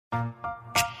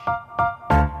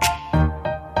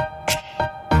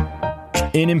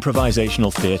In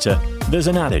improvisational theatre, there's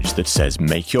an adage that says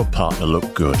make your partner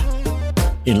look good.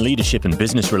 In leadership and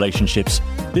business relationships,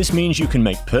 this means you can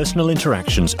make personal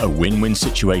interactions a win-win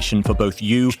situation for both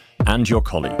you and your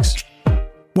colleagues.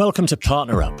 Welcome to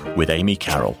Partner Up with Amy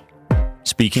Carroll.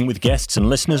 Speaking with guests and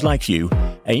listeners like you,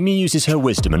 Amy uses her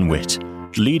wisdom and wit,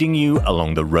 leading you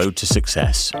along the road to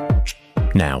success.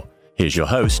 Now, here's your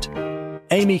host,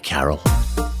 Amy Carroll.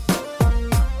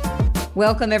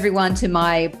 Welcome, everyone, to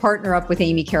my Partner Up with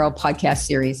Amy Carroll podcast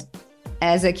series.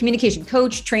 As a communication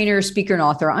coach, trainer, speaker, and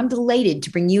author, I'm delighted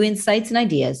to bring you insights and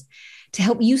ideas to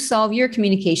help you solve your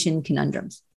communication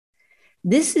conundrums.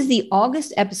 This is the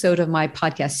August episode of my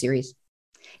podcast series.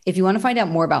 If you want to find out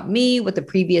more about me, what the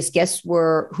previous guests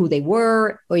were, who they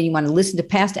were, or you want to listen to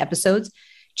past episodes,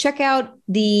 check out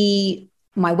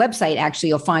my website. Actually,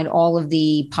 you'll find all of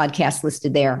the podcasts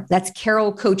listed there. That's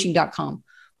carrollcoaching.com.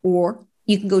 Or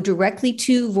you can go directly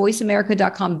to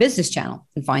voiceamerica.com business channel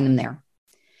and find them there.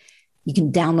 You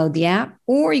can download the app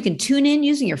or you can tune in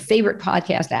using your favorite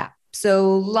podcast app.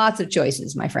 So lots of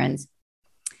choices, my friends.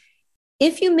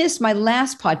 If you missed my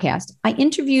last podcast, I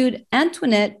interviewed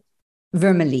Antoinette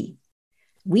Vermely.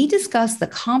 We discussed the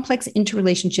complex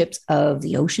interrelationships of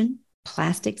the ocean,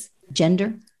 plastics,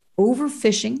 gender,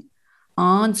 overfishing,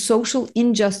 on social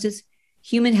injustice,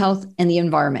 human health, and the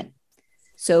environment.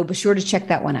 So be sure to check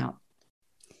that one out.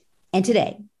 And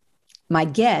today, my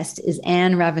guest is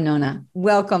Anne Ravenona.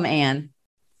 Welcome, Anne.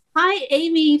 Hi,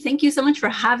 Amy. Thank you so much for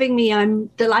having me. I'm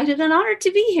delighted and honored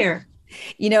to be here.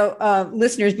 You know,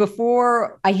 listeners,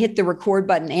 before I hit the record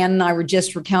button, Anne and I were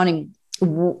just recounting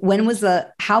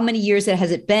how many years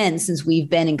has it been since we've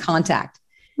been in contact?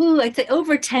 I'd say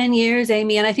over 10 years,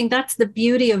 Amy. And I think that's the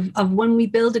beauty of when we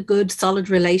build a good, solid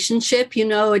relationship. You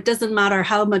know, it doesn't matter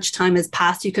how much time has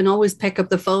passed. You can always pick up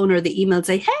the phone or the email and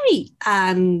say, hey,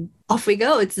 and off we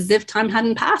go. It's as if time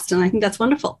hadn't passed. And I think that's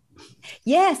wonderful.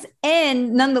 Yes.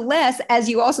 And nonetheless, as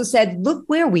you also said, look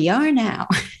where we are now.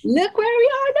 Look where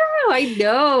we are now. I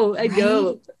know.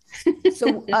 Right?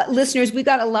 So listeners, we've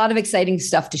got a lot of exciting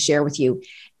stuff to share with you.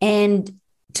 And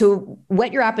to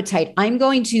whet your appetite, I'm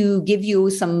going to give you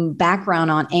some background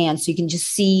on Anne so you can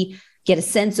just get a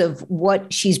sense of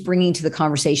what she's bringing to the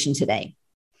conversation today.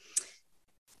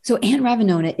 So Anne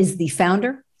Ravenona is the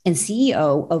founder and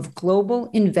CEO of Global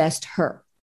Invest Her.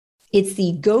 It's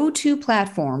the go-to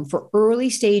platform for early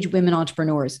stage women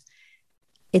entrepreneurs.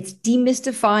 It's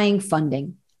demystifying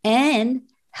funding and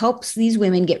helps these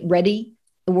women get ready,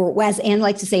 or as Anne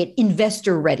likes to say it,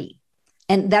 investor ready.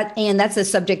 And that's a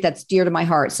subject that's dear to my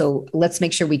heart. So let's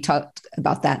make sure we talk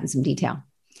about that in some detail.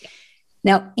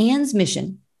 Now, Anne's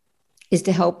mission is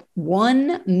to help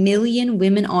 1 million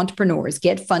women entrepreneurs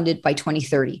get funded by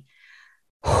 2030.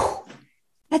 Whew,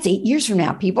 that's 8 years from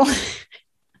now, people.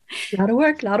 A lot of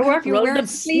work. You're wearing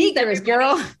sneakers,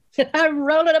 girl. I'm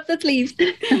rolling up the sleeves.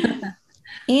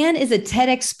 Anne is a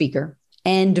TEDx speaker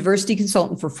and diversity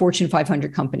consultant for Fortune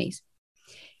 500 companies.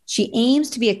 She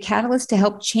aims to be a catalyst to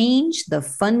help change the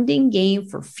funding game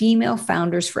for female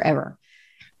founders forever.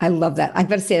 I love that. I've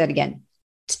got to say that again.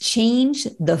 To change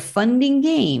the funding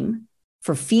game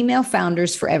for female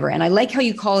founders forever. And I like how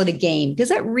you call it a game, because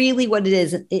that's really what it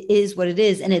is. It is what it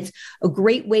is. And it's a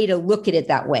great way to look at it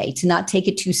that way, to not take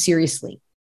it too seriously.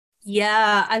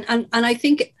 Yeah. And I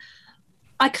think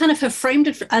I kind of have framed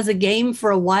it as a game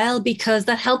for a while because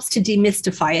that helps to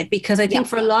demystify it. Because I think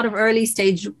for a lot of early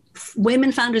stage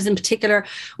women founders in particular,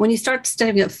 when you start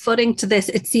stepping up footing to this,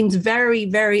 it seems very,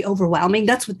 very overwhelming.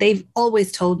 That's what they've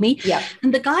always told me. Yeah.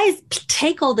 And the guys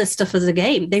take all this stuff as a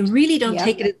game. They really don't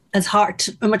take it as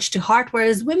much to heart.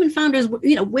 Whereas women founders,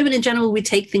 you know, women in general, we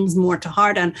take things more to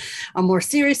heart and are more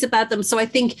serious about them. So I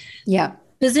think,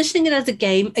 positioning it as a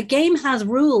game has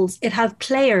rules, it has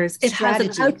players, it strategy.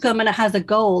 Has an outcome, and it has a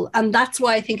goal. And that's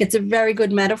why I think it's a very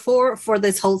good metaphor for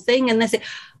this whole thing. And they say,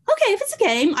 okay, if it's a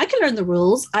game, I can learn the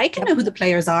rules, I can know who the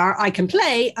players are, I can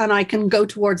play, and I can go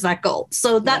towards that goal.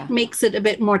 So that makes it a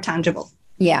bit more tangible.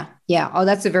 Yeah. Oh,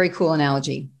 that's a very cool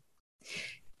analogy.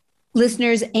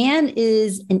 Listeners, Anne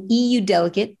is an EU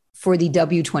delegate for the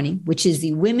W20, which is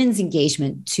the women's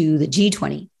engagement to the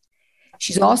G20.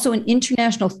 She's also an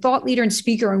international thought leader and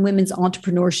speaker on women's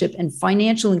entrepreneurship and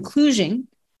financial inclusion,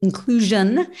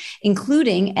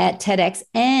 including at TEDx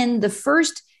and the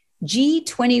first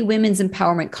G20 Women's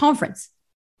Empowerment Conference.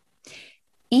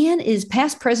 Anne is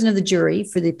past president of the jury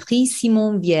for the Prix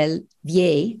Simone Veil.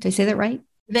 Did I say that right?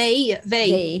 Veil.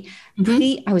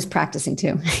 Mm-hmm. I was practicing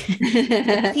too.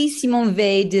 Prix Simone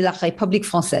Veil de la République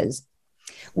Française,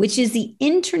 which is the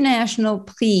international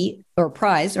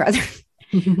prize,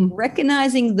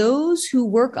 recognizing those who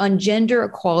work on gender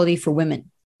equality for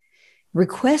women.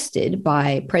 requested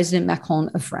by President Macron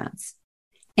of France.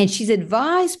 And she's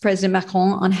advised President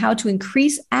Macron on how to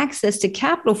increase access to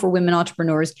capital for women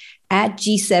entrepreneurs at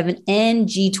G7 and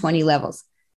G20 levels.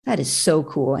 That is so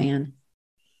cool, Anne.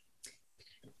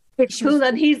 It's cool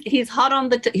that he's hot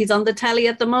on he's on the telly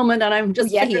at the moment, and I'm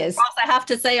just he is. I have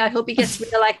to say, I hope he gets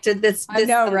reelected. I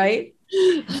know, right?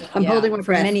 I'm holding my breath.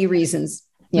 For many reasons.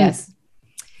 Yes.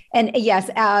 And yes,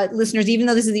 listeners, even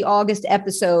though this is the August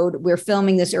episode, we're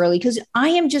filming this early because I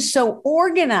am just so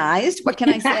organized. What can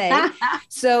I say?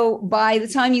 So by the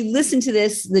time you listen to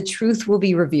this, the truth will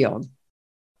be revealed.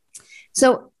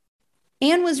 So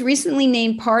Anne was recently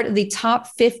named part of the top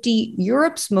 50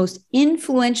 Europe's most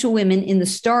influential women in the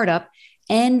startup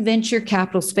and venture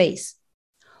capital space.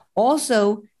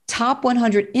 Also, top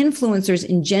 100 influencers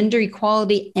in gender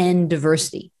equality and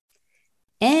diversity.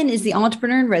 Anne is the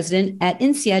entrepreneur in residence at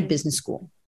INSEAD Business School.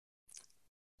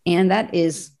 And that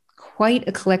is quite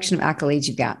a collection of accolades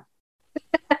you've got.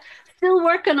 Still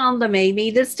working on them,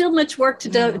 Amy. There's still much work to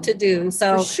do.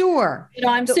 So for sure.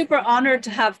 I'm super honored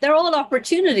to have, they're all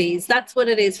opportunities. That's what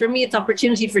it is. For me, it's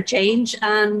opportunity for change.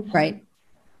 And right.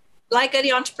 Like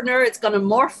any entrepreneur, it's going to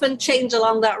morph and change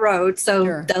along that road.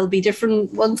 So There'll be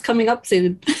different ones coming up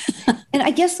soon. And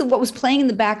I guess what was playing in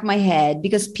the back of my head,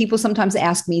 because people sometimes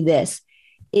ask me this,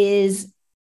 is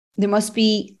there must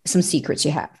be some secrets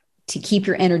you have to keep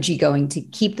your energy going, to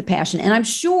keep the passion. And I'm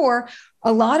sure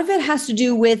a lot of it has to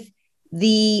do with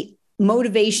the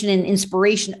motivation and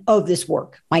inspiration of this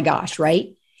work. My gosh,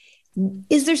 right?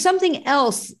 Is there something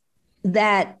else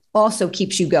that also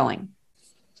keeps you going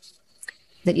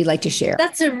that you'd like to share?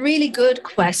 That's a really good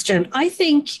question. I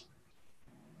think,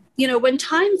 when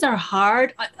times are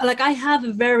hard, I have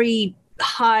a very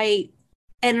high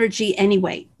energy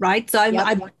anyway, right? So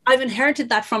I've inherited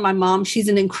that from my mom. She's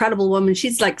an incredible woman.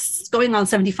 She's like going on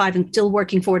 75 and still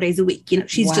working 4 days a week.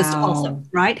 She's just awesome,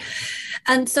 right?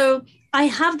 And so I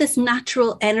have this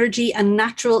natural energy and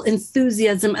natural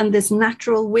enthusiasm and this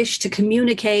natural wish to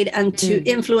communicate and to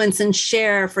influence and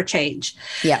share for change.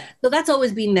 Yeah. So that's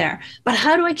always been there. But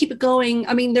how do I keep it going?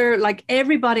 I mean, they're like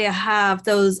everybody have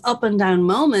those up and down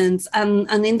moments, and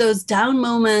in those down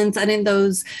moments and in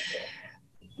those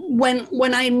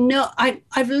when I know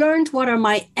I've learned what are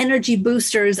my energy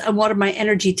boosters and what are my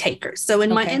energy takers. So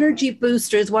in my energy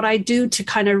boosters, what I do to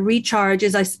kind of recharge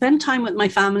is I spend time with my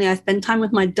family. I spend time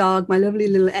with my dog, my lovely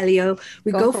little Elio.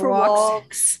 We go for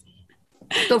walks.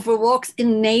 Go for walks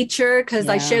in nature because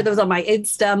I share those on my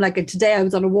Insta. I'm like, today I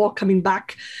was on a walk coming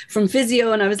back from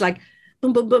physio and I was like,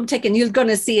 boom, boom, boom, taking. You're going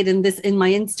to see it in my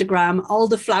Instagram, all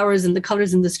the flowers and the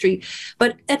colors in the street.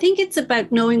 But I think it's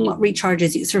about knowing what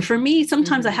recharges you. So for me,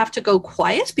 sometimes I have to go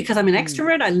quiet because I'm an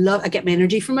extrovert. I get my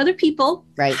energy from other people.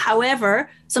 Right.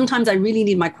 However, sometimes I really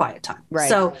need my quiet time. Right.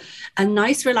 So a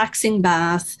nice relaxing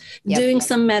bath, doing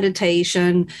some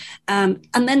meditation, and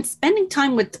then spending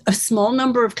time with a small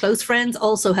number of close friends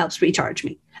also helps recharge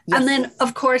me. Yes. And then,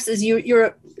 of course, as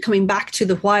you're coming back to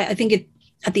the why, I think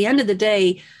at the end of the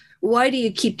day, why do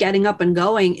you keep getting up and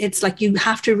going? It's like you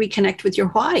have to reconnect with your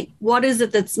why. What is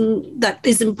it that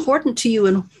is important to you,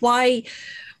 and why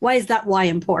is that why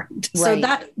important? Right.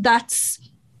 So that's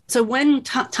so when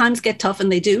times get tough,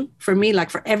 and they do for me,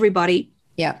 like for everybody.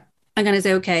 Yeah, I'm going to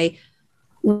say, okay,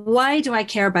 why do I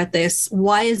care about this?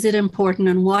 Why is it important,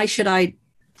 and why should I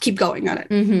keep going on it?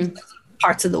 Mm-hmm.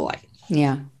 Parts of the why.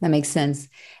 Yeah, that makes sense.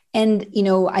 And,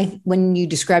 when you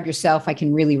describe yourself, I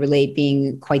can really relate,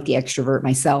 being quite the extrovert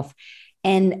myself.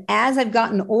 And as I've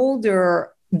gotten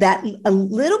older, that a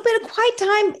little bit of quiet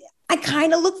time, I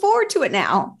kind of look forward to it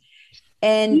now.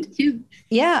 And me too.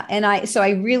 Yeah. And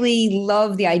I really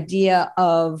love the idea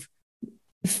of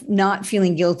not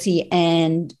feeling guilty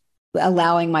and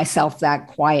allowing myself that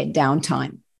quiet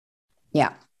downtime.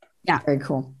 Yeah. Yeah. Very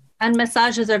cool. And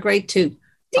massages are great too.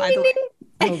 By the way.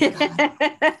 Oh,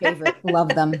 God. Favorite. Love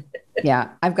them. Yeah.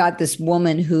 I've got this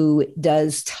woman who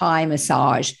does Thai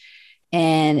massage,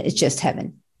 and it's just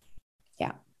heaven.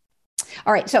 Yeah.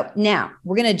 All right. So now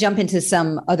we're going to jump into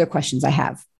some other questions I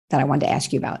have that I wanted to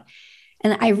ask you about.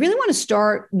 And I really want to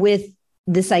start with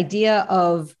this idea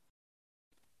of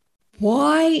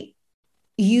why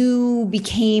you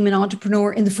became an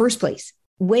entrepreneur in the first place,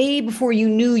 way before you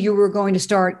knew you were going to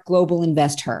start Global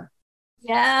Invest Her.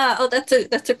 Yeah. Oh,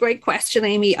 that's a great question,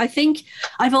 Amy. I think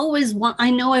I've always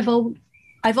wanted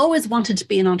to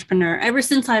be an entrepreneur ever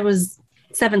since I was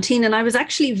 17. And I was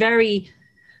actually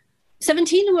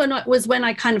 17 was when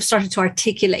I kind of started to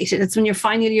articulate it. It's when you're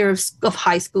final year of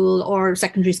high school or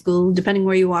secondary school, depending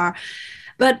where you are.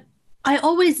 But I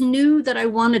always knew that I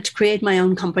wanted to create my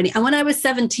own company. And when I was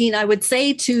 17, I would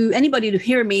say to anybody to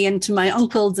hear me and to my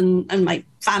uncles and my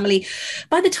family,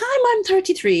 by the time I'm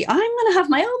 33, I'm going to have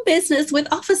my own business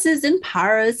with offices in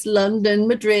Paris, London,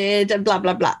 Madrid, and blah,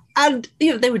 blah, blah. And,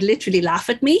 they would literally laugh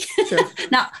at me. Sure.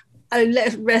 Now,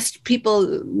 rest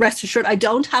assured, I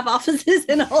don't have offices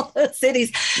in all those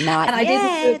cities. Not and yet. I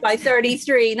didn't do it by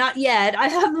 33, not yet. I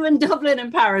have them in Dublin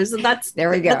and Paris, and that's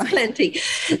plenty.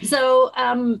 So,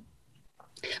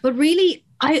 but really,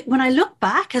 when I look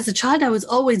back as a child, I was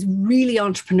always really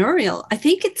entrepreneurial. I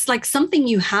think it's like something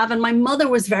you have. And my mother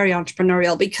was very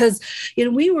entrepreneurial because,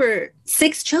 we were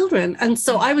 6 children. And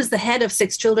so I was the head of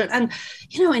 6 children. And,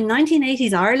 in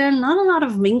 1980s Ireland, not a lot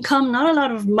of income, not a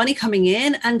lot of money coming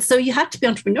in. And so you had to be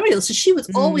entrepreneurial. So she was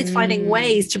always finding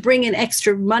ways to bring in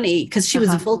extra money because she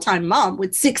was a full-time mom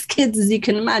with 6 kids, as you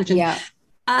can imagine. Yeah.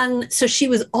 And so she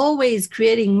was always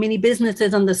creating mini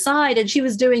businesses on the side, and she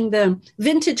was doing the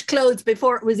vintage clothes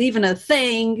before it was even a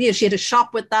thing. She had a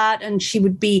shop with that, and she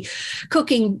would be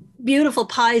cooking beautiful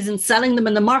pies and selling them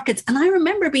in the markets. And I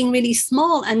remember being really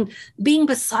small and being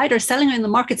beside her, selling her in the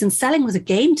markets, and selling was a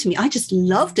game to me. I just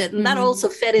loved it. And that also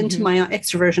fed into my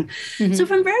extroversion. So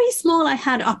from very small, I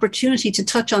had opportunity to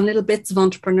touch on little bits of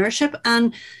entrepreneurship.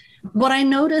 And what I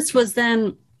noticed was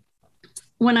then,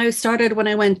 when I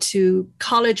went to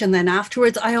college and then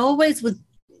afterwards, I always was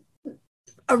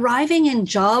arriving in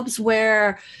jobs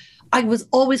where I was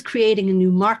always creating a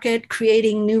new market,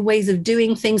 creating new ways of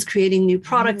doing things, creating new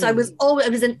products. I was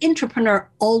an entrepreneur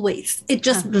always. It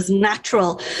just was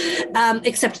natural,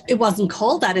 except it wasn't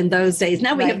called that in those days.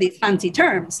 Now we have these fancy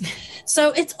terms. So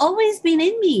it's always been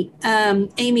in me,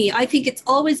 Amy. I think it's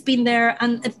always been there.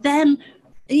 And then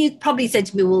you probably said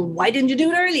to me, well, why didn't you do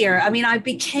it earlier? I mean, I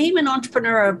became an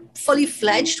entrepreneur, a fully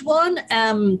fledged one,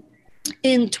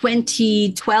 in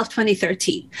 2012,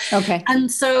 2013. Okay. And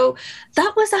so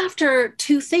that was after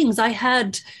 2 things. I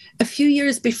had a few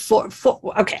years before,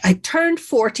 I turned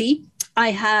 40.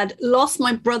 I had lost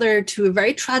my brother to a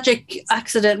very tragic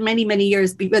accident many, many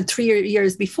years, 3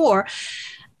 years before.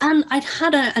 And I'd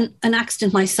had an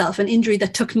accident myself, an injury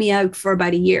that took me out for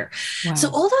about a year. Wow.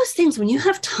 So all those things, when you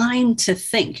have time to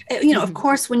think, of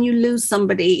course, when you lose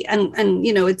somebody and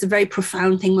it's a very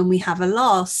profound thing when we have a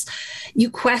loss,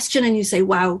 you question and you say,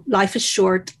 wow, life is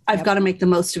short. I've got to make the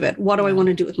most of it. What do I want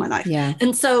to do with my life? Yeah.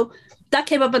 And so that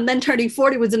came up, and then turning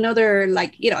 40 was another, and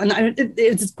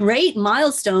it was a great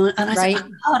milestone. And I said,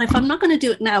 oh, God, if I'm not going to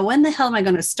do it now, when the hell am I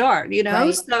going to start?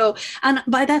 Right. So, and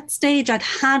by that stage, I'd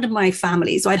had my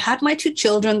family. So I'd had my 2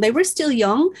 children. They were still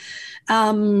young.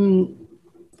 My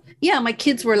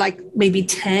kids were like maybe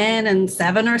 10 and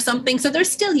 7 or something. So they're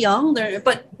still young,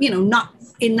 but not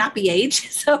in nappy age.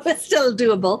 So it's still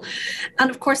doable. And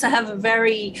of course, I have a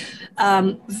very,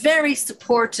 very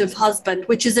supportive husband,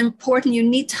 which is important. You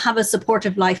need to have a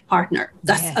supportive life partner.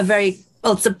 That's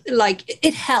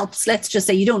it helps. Let's just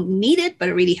say you don't need it, but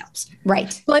it really helps.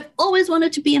 Right. So I've always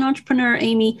wanted to be an entrepreneur,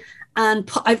 Amy, and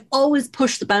I've always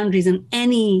pushed the boundaries in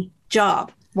any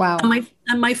job. Wow.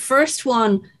 And my first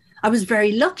one, I was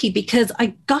very lucky because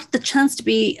I got the chance to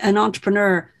be an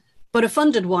entrepreneur, but a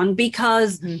funded one,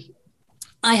 because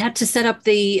I had to set up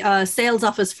the sales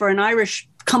office for an Irish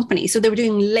company. So they were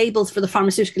doing labels for the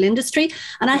pharmaceutical industry,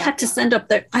 and I had to set up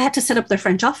their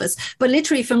French office. But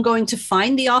literally, from going to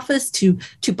find the office to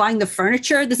buying the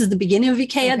furniture, this is the beginning of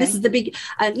IKEA. Okay. This is the big,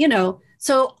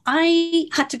 so I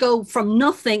had to go from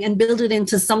nothing and build it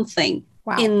into something.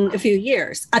 Wow. In a few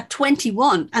years at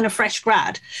 21 and a fresh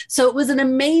grad. So it was an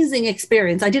amazing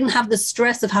experience. I didn't have the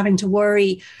stress of having to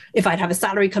worry if I'd have a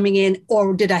salary coming in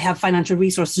or did I have financial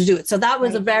resources to do it. So that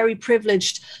was a very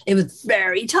privileged, it was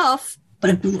very tough, but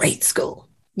a great school.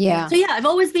 Yeah. So I've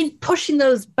always been pushing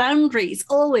those boundaries,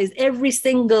 always, every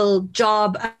single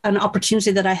job and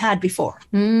opportunity that I had before.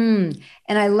 And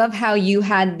I love how you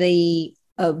had the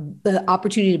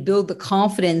opportunity to build the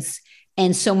confidence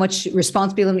and so much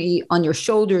responsibility on your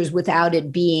shoulders without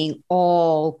it being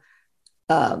all,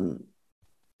 like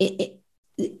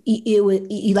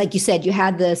you said, you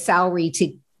had the salary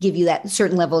to give you that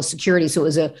certain level of security. So it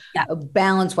was a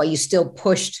balance while you still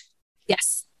pushed.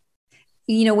 Yes.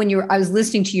 When I was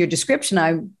listening to your description,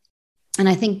 I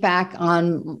think back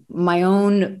on my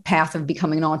own path of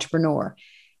becoming an entrepreneur,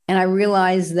 and I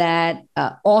realized that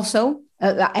also,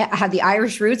 I had the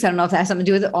Irish roots. I don't know if that has something to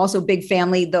do with it. Also big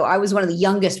family, though I was one of the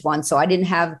youngest ones. So I didn't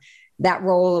have that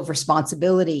role of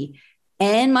responsibility.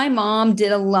 And my mom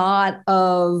did a lot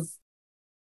of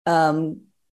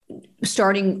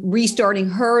restarting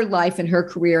her life and her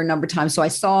career a number of times. So I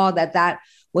saw that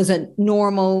was a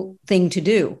normal thing to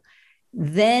do.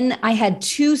 Then I had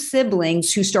 2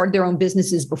 siblings who started their own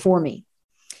businesses before me.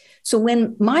 So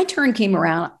when my turn came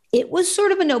around, it was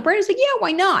sort of a no-brainer. It's like, yeah,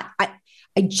 why not?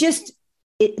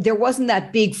 There wasn't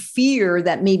that big fear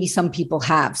that maybe some people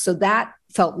have. So that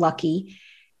felt lucky.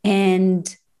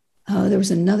 And there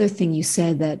was another thing you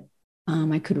said that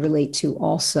I could relate to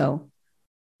also.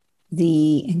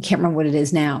 And can't remember what it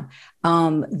is now,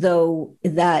 though,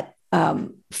 that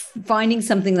finding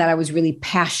something that I was really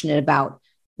passionate about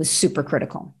was super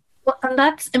critical. Well, and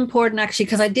that's important actually,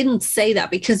 because I didn't say that,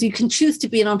 because you can choose to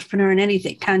be an entrepreneur in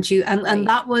anything, can't you? And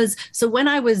that was, so when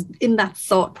I was in that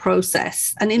thought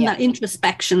process and in that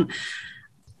introspection,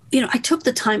 I took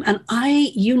the time, and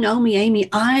you know me, Amy,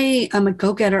 I am a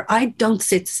go-getter. I don't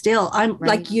sit still. I'm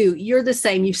like you're the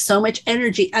same. You've so much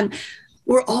energy, and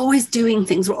we're always doing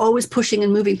things. We're always pushing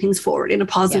and moving things forward in a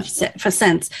positive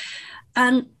sense.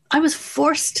 And I was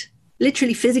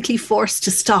literally physically forced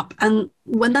to stop. And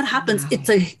when that happens, it's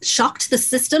a shock to the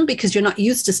system, because you're not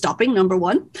used to stopping, number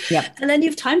one. Yep. And then you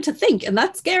have time to think, and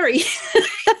that's scary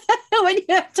when you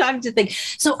have time to think.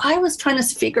 So I was trying to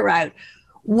figure out,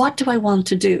 what do I want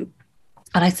to do?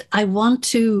 And I want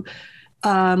to,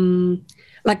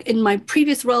 like in my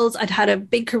previous roles, I'd had a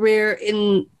big career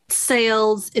in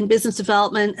sales, in business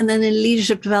development, and then in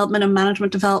leadership development and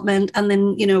management development. And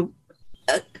then,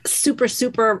 a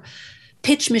super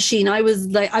pitch machine. I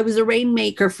was a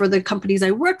rainmaker for the companies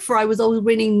I worked for. I was always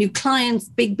winning new clients,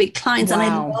 big clients. Wow.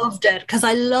 And I loved it, because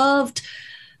I loved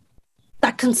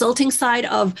that consulting side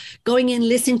of going in,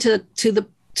 listening to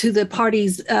the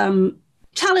parties'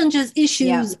 challenges,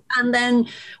 issues, and then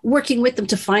working with them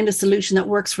to find a solution that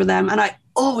works for them. And I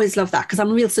always love that, because I'm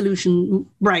a real solution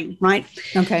brain, right?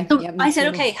 Okay. So I said,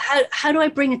 okay, how do I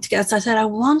bring it together? So I said, I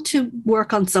want to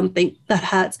work on something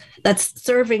that's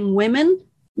serving women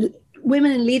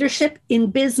in leadership, in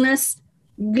business,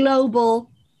 global,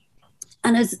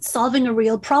 and is solving a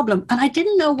real problem. And I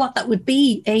didn't know what that would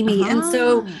be, Amy. And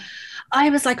so I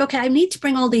was like, okay, I need to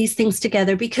bring all these things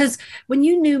together, because when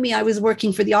you knew me, I was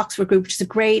working for the Oxford Group, which is a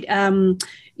great,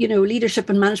 leadership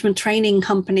and management training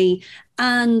company.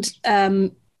 And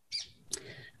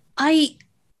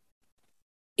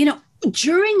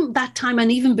during that time,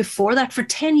 and even before that, for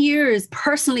 10 years,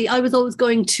 personally, I was always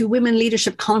going to women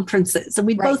leadership conferences, and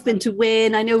we'd both been to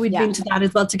WIN. I know we'd been to that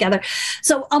as well together.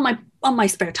 So on my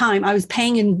spare time, I was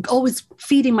paying and always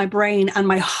feeding my brain and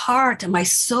my heart and my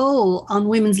soul on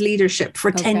women's leadership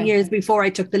for 10 years before I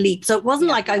took the leap. So it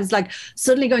wasn't like I was like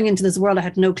suddenly going into this world I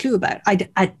had no clue about.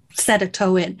 I set a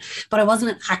toe in, but I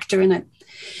wasn't an actor in it.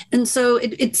 And so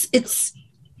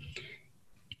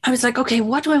I was like, okay,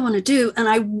 what do I want to do? And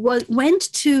I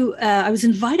I was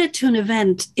invited to an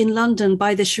event in London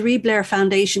by the Cherie Blair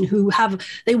Foundation,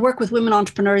 they work with women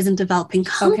entrepreneurs in developing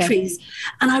countries. Okay.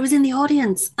 And I was in the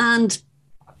audience, and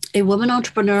a woman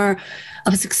entrepreneur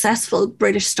of a successful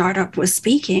British startup was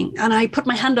speaking. And I put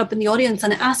my hand up in the audience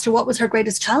and I asked her what was her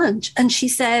greatest challenge. And she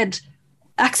said,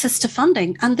 access to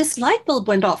funding. And this light bulb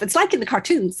went off. It's like in the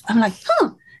cartoons. I'm like,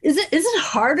 Is it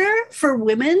harder for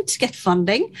women to get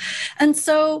funding? And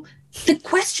so the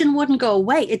question wouldn't go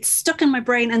away. It stuck in my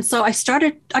brain. And so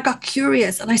I got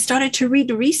curious, and I started to read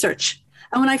the research.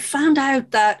 And when I found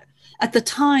out that at the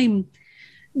time,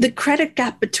 the credit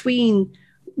gap between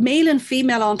male and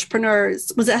female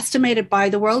entrepreneurs was estimated by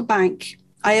the World Bank,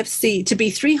 IFC, to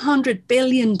be $300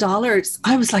 billion,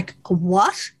 I was like,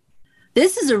 what?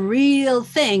 This is a real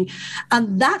thing.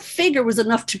 And that figure was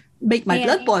enough to make my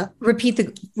blood boil.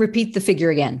 Repeat the figure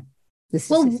again. The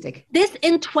statistic. This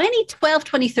in 2012,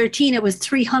 2013, it was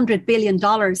 $300 billion.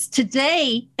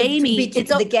 Today, Amy,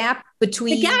 it's the gap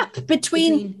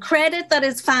between credit that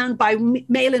is found by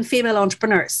male and female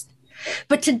entrepreneurs.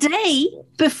 But today,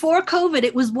 before COVID,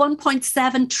 it was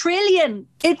 1.7 trillion.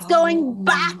 It's going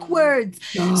backwards.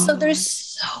 So there's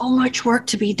so much work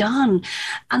to be done.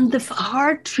 And the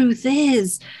hard truth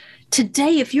is,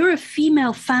 today, if you're a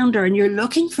female founder and you're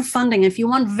looking for funding, if you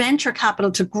want venture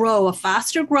capital to grow a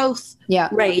faster growth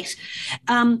rate,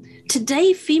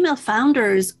 today female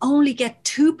founders only get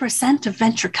 2% of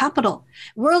venture capital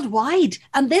worldwide.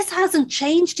 And this hasn't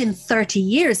changed in 30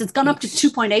 years. It's gone up to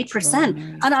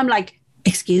 2.8%. And I'm like,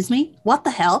 excuse me, what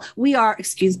the hell? We are,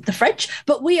 excuse the French,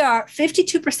 but we are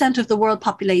 52% of the world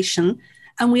population.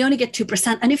 And we only get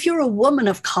 2%. And if you're a woman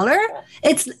of color,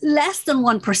 it's less than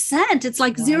 1%. It's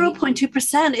like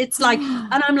 0.2%. It's like,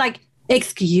 and I'm like,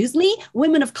 excuse me,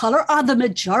 women of color are the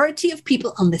majority of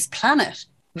people on this planet.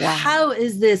 Wow. How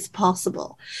is this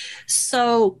possible?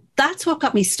 So that's what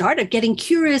got me started, getting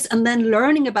curious and then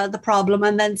learning about the problem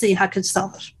and then seeing how I could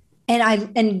solve it.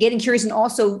 And getting curious. And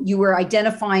also you were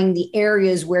identifying the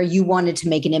areas where you wanted to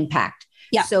make an impact.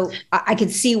 Yeah. So I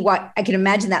could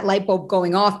imagine that light bulb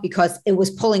going off because it was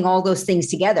pulling all those things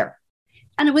together.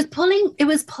 And it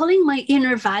was pulling my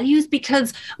inner values,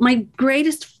 because my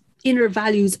greatest inner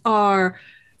values are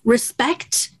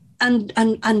respect and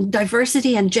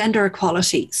diversity and gender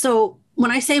equality. So when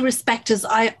I say respect, is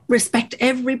I respect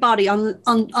everybody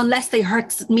unless they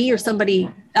hurt me or somebody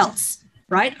else,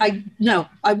 right?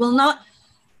 I will not.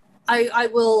 I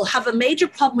will have a major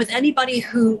problem with anybody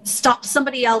who stops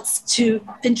somebody else to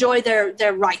enjoy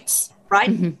their rights, right?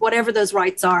 Mm-hmm. Whatever those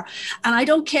rights are. And I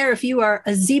don't care if you are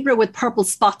a zebra with purple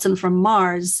spots and from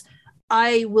Mars.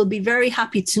 I will be very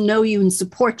happy to know you and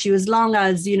support you, as long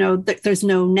as, there's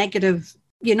no negative,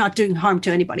 you're not doing harm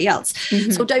to anybody else.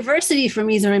 Mm-hmm. So diversity for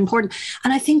me is very important.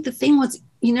 And I think the thing was,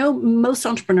 most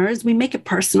entrepreneurs, we make it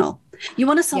personal. You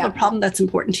want to solve a problem that's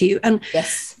important to you. And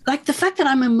like the fact that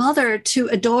I'm a mother to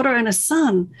a daughter and a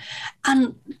son,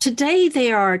 and today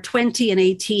they are 20 and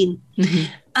 18.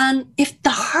 Mm-hmm. And if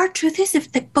the hard truth is,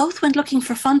 if they both went looking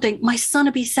for funding, my son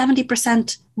would be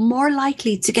 70% more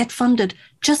likely to get funded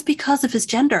just because of his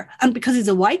gender and because he's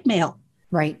a white male.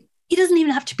 Right. He doesn't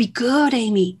even have to be good,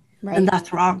 Amy. Right. And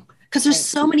that's wrong. Because there's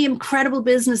so many incredible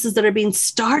businesses that are being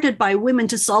started by women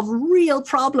to solve real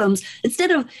problems,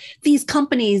 instead of these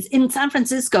companies in San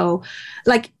Francisco,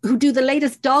 like who do the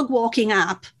latest dog walking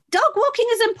app. Dog walking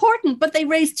is important, but they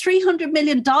raised $300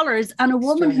 million, and a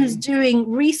woman who's doing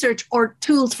research or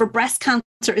tools for breast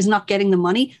cancer is not getting the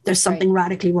money. There's something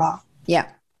radically wrong. Yeah.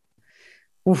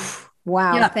 Oof.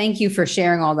 Wow. Yeah. Thank you for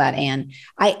sharing all that, Anne.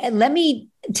 Let me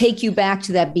take you back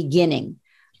to that beginning,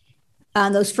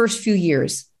 those first few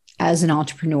years as an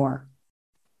entrepreneur.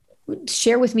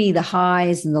 Share with me the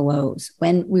highs and the lows.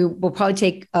 When we'll probably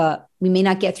take, we may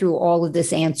not get through all of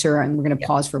this answer, and we're going to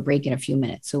pause for a break in a few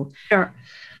minutes. So sure.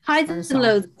 Highs and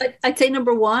lows. I'd say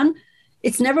number one,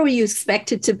 it's never what you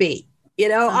expect it to be.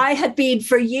 I had been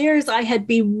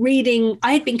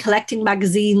collecting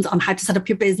magazines on how to set up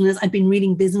your business. I'd been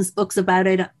reading business books about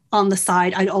it on the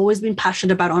side. I'd always been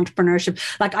passionate about entrepreneurship.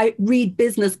 Like, I read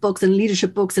business books and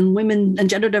leadership books and women and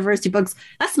gender diversity books.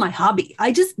 That's my hobby.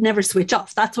 I just never switch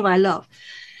off. That's what I love.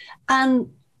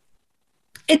 And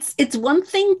it's one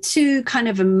thing to kind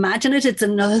of imagine it. It's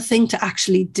another thing to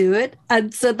actually do it.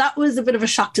 And so that was a bit of a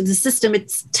shock to the system.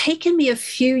 It's taken me a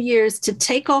few years to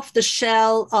take off the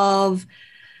shell of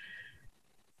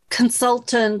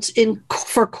consultant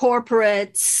for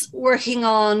corporates, working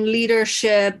on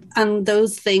leadership and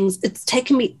those things. It's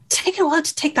taken a while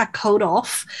to take that coat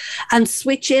off and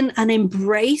switch in and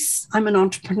embrace I'm an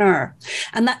entrepreneur.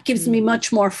 And that gives me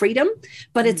much more freedom,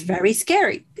 but it's very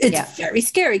scary. It's very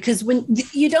scary, because when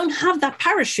you don't have that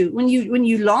parachute, when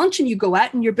you launch and you go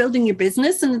out and you're building your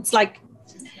business, and it's like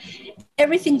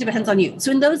everything depends on you.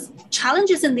 So in those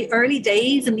challenges in the early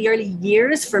days and the early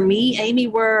years for me, Amy,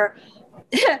 were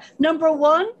number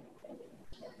one,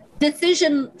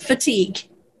 decision fatigue.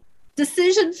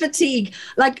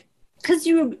 Like, because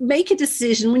you make a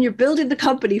decision when you're building the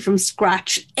company from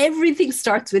scratch, everything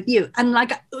starts with you. And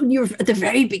like, when you're at the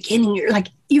very beginning, you're like,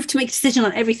 you have to make a decision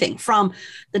on everything from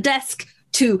the desk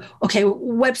to, okay,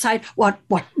 website,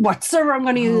 what server I'm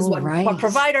going to use, what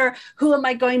provider, who am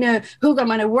I going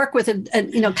to work with and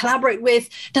collaborate with,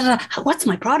 what's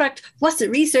my product, what's the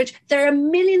research? There are a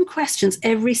million questions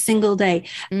every single day.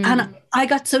 And I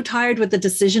got so tired with the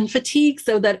decision fatigue,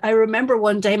 so that I remember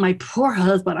one day my poor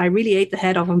husband, I really ate the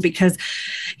head off him, because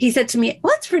he said to me,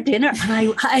 what's for dinner?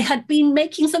 And I had been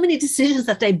making so many decisions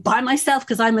that day by myself,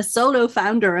 because I'm a solo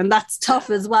founder, and that's tough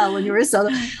as well when you're a solo.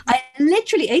 I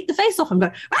literally ate the face off him,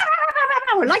 going,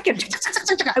 like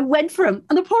I went for him.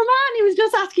 And the poor man, he was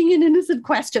just asking an innocent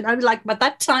question. I was like, by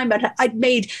that time I'd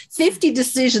made 50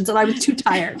 decisions and I was too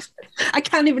tired. I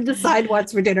can't even decide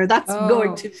what's for dinner. That's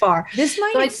going too far. This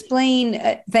might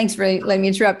explain, thanks for letting me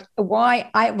interrupt, why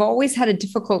I've always had a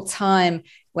difficult time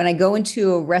when I go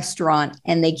into a restaurant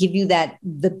and they give you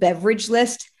the beverage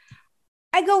list.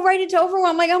 I go right into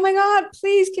overwhelm. I'm like, oh my God,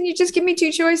 please, can you just give me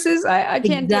two choices? I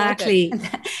can't exactly.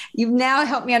 You've now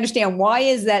helped me understand why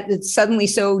is that it's suddenly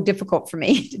so difficult for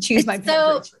me to choose my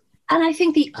beverage. And I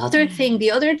think the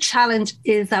other challenge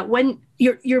is that when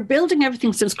you're building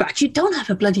everything from scratch, you don't have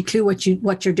a bloody clue what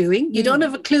you're doing. You don't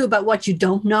have a clue about what you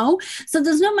don't know. So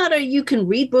there's no matter, you can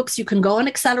read books, you can go on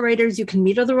accelerators, you can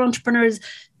meet other entrepreneurs.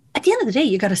 At the end of the day,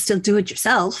 you got to still do it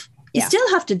yourself. You still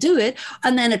have to do it,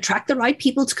 and then attract the right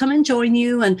people to come and join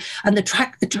you, and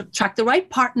attract the right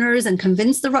partners, and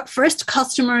convince the first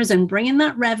customers, and bring in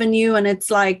that revenue. And it's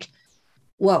like,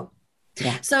 whoa.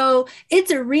 Yeah. So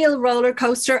it's a real roller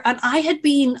coaster. And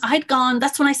I'd gone,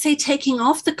 that's when I say taking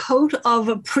off the coat of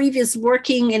a previous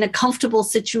working in a comfortable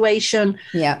situation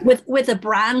with a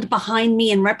brand behind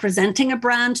me and representing a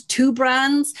brand, two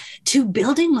brands, to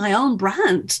building my own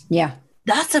brand. Yeah.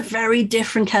 That's a very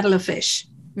different kettle of fish.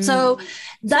 So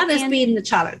that has been the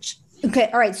challenge.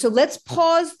 Okay. All right. So let's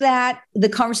pause the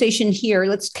conversation here.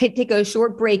 Let's take a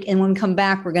short break. And when we come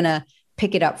back, we're going to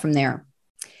pick it up from there.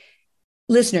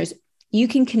 Listeners, you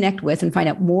can connect with and find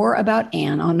out more about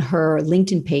Anne on her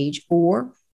LinkedIn page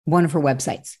or one of her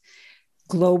websites,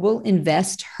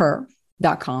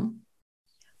 globalinvesther.com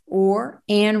or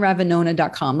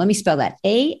AnneRavanona.com. Let me spell that.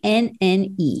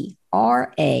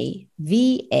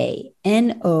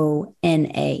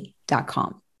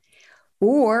 AnneRavanona.com.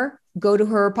 Or go to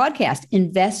her podcast,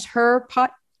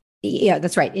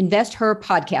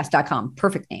 InvestHerPodcast.com.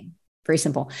 Perfect name. Very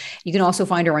simple. You can also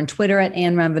find her on Twitter at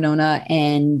Anne Ravanona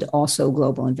and also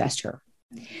Global Invest Her.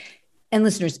 And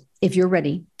listeners, if you're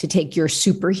ready to take your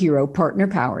superhero partner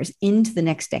powers into the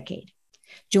next decade,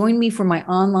 join me for my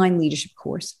online leadership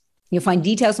course. You'll find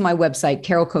details on my website,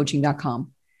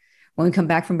 carolcoaching.com. When we come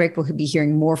back from break, we'll be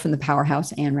hearing more from the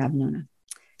powerhouse, Anne Ravanona.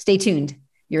 Stay tuned.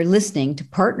 You're listening to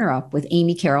Partner Up with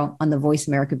Amy Carroll on the Voice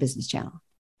America Business Channel.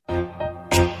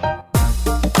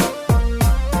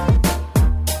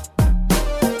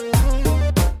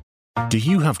 Do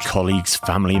you have colleagues,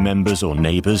 family members, or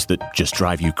neighbors that just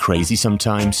drive you crazy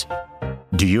sometimes?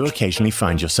 Do you occasionally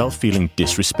find yourself feeling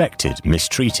disrespected,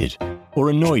 mistreated, or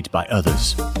annoyed by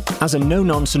others? As a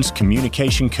no-nonsense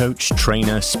communication coach,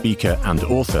 trainer, speaker, and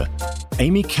author,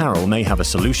 Amy Carroll may have a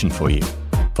solution for you.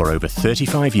 For over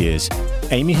 35 years,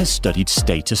 Amy has studied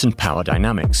status and power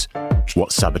dynamics,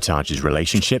 what sabotages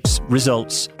relationships,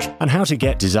 results, and how to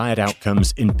get desired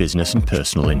outcomes in business and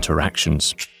personal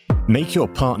interactions. Make Your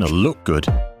Partner Look Good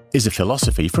is a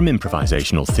philosophy from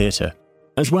improvisational theatre,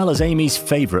 as well as Amy's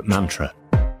favourite mantra.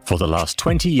 For the last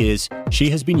 20 years, she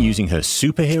has been using her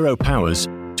superhero powers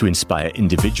to inspire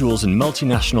individuals and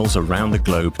multinationals around the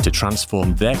globe to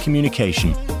transform their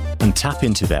communication and tap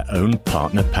into their own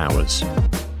partner powers.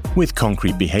 With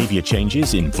concrete behaviour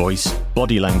changes in voice,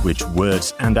 body language,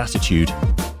 words, and attitude,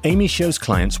 Amy shows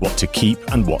clients what to keep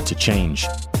and what to change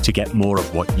to get more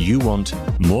of what you want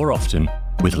more often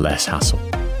with less hassle.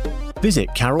 Visit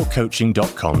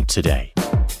carolcoaching.com today.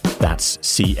 That's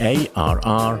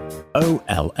CARROLL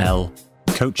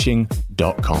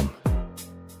coaching.com.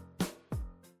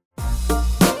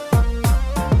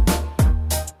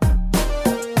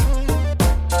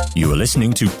 You are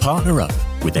listening to Partner Up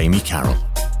with Amy Carroll.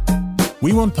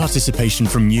 We want participation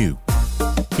from you.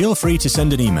 Feel free to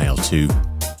send an email to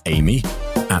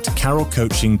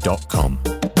amy@carolcoaching.com.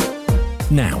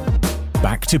 Now,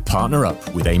 back to Partner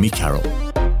Up with Amy Carroll.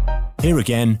 Here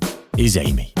again is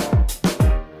Amy.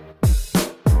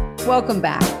 Welcome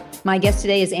back. My guest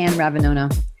today is Anne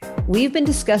Ravanona. We've been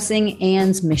discussing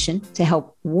Anne's mission to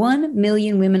help 1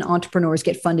 million women entrepreneurs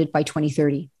get funded by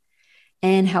 2030,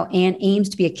 and how Anne aims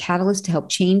to be a catalyst to help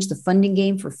change the funding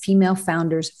game for female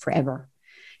founders forever.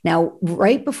 Now,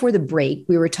 right before the break,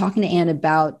 we were talking to Anne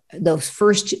about those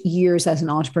first years as an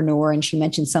entrepreneur, and she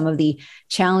mentioned some of the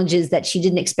challenges that she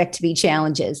didn't expect to be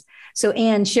challenges. So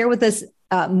Anne, share with us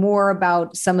more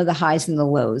about some of the highs and the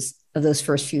lows of those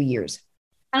first few years.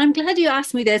 And I'm glad you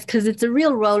asked me this because it's a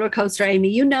real roller coaster, Amy.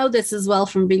 You know this as well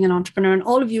from being an entrepreneur, and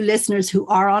all of you listeners who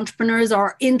are entrepreneurs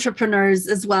or intrapreneurs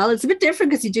as well. It's a bit different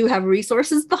because you do have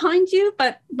resources behind you,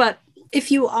 but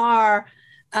if you are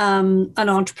an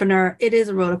entrepreneur, it is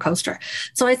a roller coaster.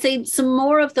 So I'd say some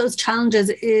more of those challenges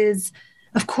is,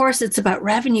 of course, it's about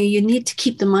revenue. You need to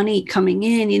keep the money coming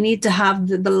in. You need to have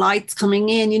the lights coming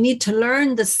in. You need to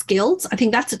learn the skills. I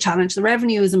think that's a challenge. The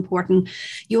revenue is important.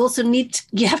 You also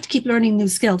you have to keep learning new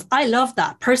skills. I love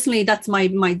that. Personally, that's my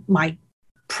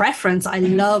preference. I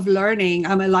love learning.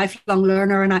 I'm a lifelong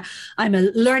learner and I'm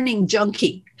a learning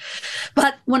junkie.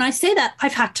 But when I say that,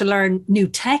 I've had to learn new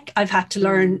tech. I've had to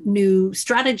learn new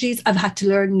strategies. I've had to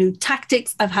learn new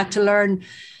tactics. I've had to learn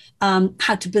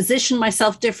how to position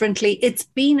myself differently. It's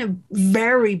been a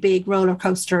very big roller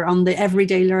coaster on the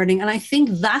everyday learning. And I think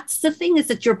that's the thing, is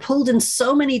that you're pulled in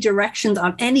so many directions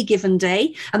on any given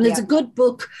day. And there's a good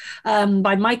book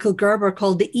by Michael Gerber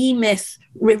called The E-Myth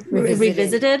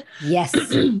Revisited. Yes.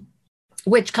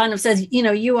 Which kind of says,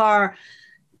 you're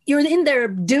in there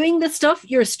doing this stuff,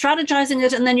 you're strategizing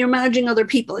it, and then you're managing other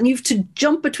people. And you have to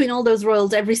jump between all those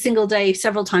roles every single day,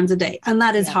 several times a day. And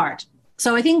that is hard.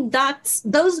 So I think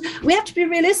we have to be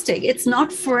realistic. It's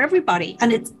not for everybody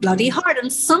and it's bloody hard.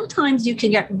 And sometimes you can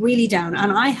get really down.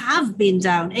 And I have been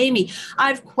down, Amy.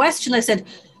 I've questioned, I said,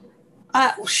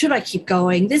 should I keep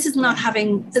going? This is not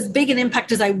having as big an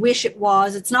impact as I wish it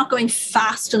was. It's not going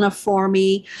fast enough for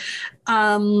me.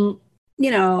 Should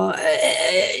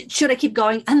I keep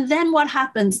going? And then what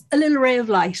happens? A little ray of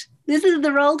light. This is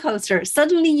the roller coaster.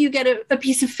 Suddenly you get a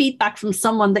piece of feedback from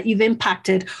someone that you've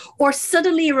impacted, or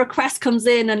suddenly a request comes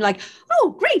in and like,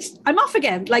 oh, great, I'm off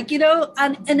again. Like,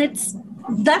 and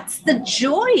that's the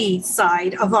joy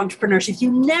side of entrepreneurship.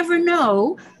 You never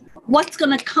know what's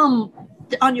going to come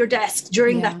on your desk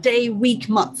during that day, week,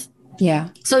 month. Yeah.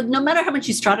 So no matter how much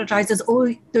you strategize,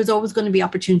 there's always going to be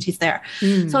opportunities there.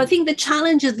 So I think the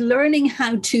challenge is learning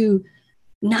how to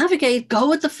navigate, go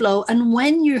with the flow. And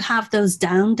when you have those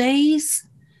down days,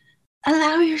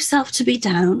 allow yourself to be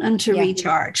down and to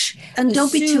recharge. And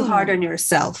don't be too hard on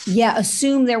yourself. Yeah.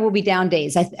 Assume there will be down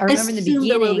days. I remember in the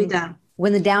beginning,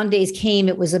 when the down days came,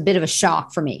 it was a bit of a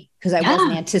shock for me because I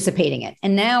wasn't anticipating it.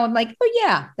 And now I'm like, oh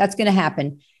yeah, that's going to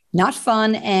happen. Not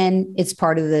fun. And it's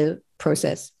part of the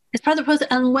process. It's part of the process.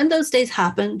 And when those days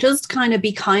happen, just kind of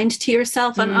be kind to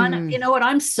yourself. And you know what?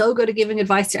 I'm so good at giving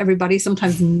advice to everybody,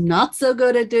 sometimes not so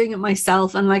good at doing it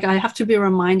myself. And like, I have to be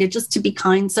reminded just to be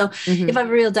kind. So if I have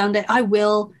a real down day, I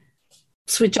will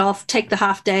switch off, take the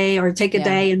half day or take a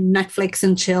day and Netflix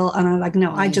and chill. And I'm like,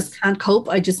 no, I just can't cope.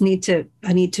 I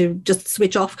need to just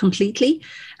switch off completely.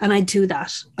 And I do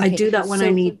that. I do that when I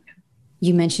need.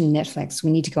 You mentioned Netflix.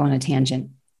 We need to go on a tangent.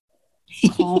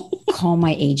 Call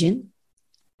My Agent.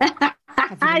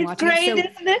 It's great,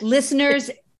 isn't it?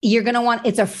 Listeners, you're going to want,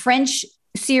 it's a French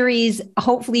series.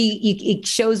 Hopefully it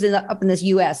shows it up in this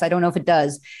US. I don't know if it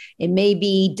does. It may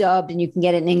be dubbed and you can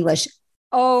get it in English.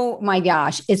 Oh my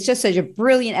gosh. It's just such a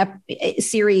brilliant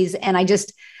series. And I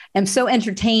just am so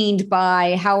entertained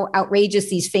by how outrageous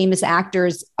these famous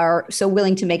actors are so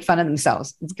willing to make fun of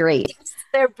themselves. It's great.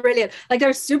 They're brilliant. Like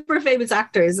they're super famous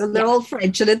actors and they're all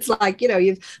French. And it's like,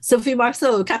 you've Sophie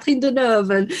Marceau, Catherine Deneuve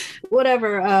and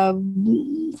whatever,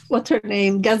 what's her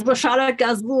name? Charlotte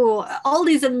Gainsbourg, all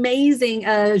these amazing,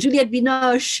 Juliette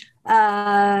Binoche.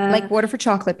 Like Water for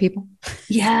Chocolate, people.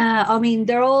 Yeah. I mean,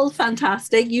 they're all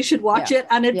fantastic. You should watch it.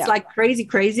 And it's like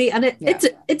crazy. And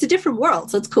it's a different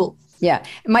world. So it's cool. Yeah.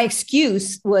 My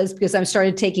excuse was because I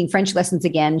started taking French lessons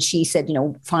again. She said,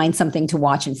 find something to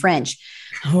watch in French.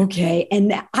 Okay.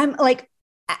 And I'm like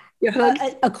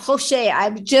a crochet.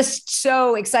 I'm just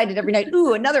so excited every night.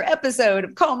 Ooh, another episode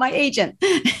of Call My Agent.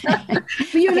 But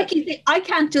you're lucky. I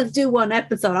can't just do one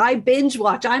episode. I binge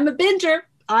watch. I'm a binger.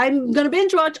 I'm going to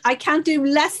binge watch. I can't do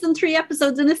less than 3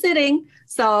 episodes in a sitting.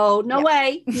 So no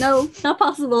way. No, not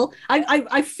possible.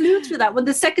 I flew through that when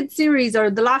the second series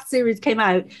or the last series came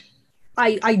out.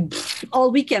 I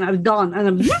all weekend I was gone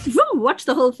and I watched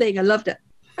the whole thing. I loved it.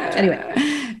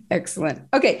 Anyway, excellent.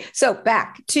 Okay, so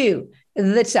back to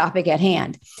the topic at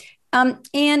hand,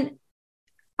 and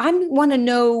I want to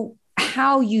know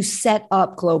how you set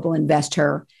up Global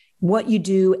Invest-Her, what you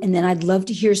do, and then I'd love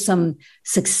to hear some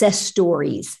success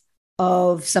stories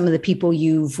of some of the people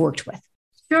you've worked with.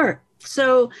 Sure.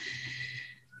 So,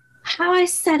 how I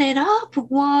set it up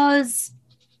was,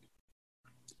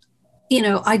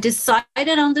 I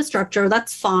decided on the structure,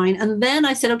 that's fine. And then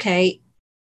I said, okay,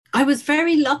 I was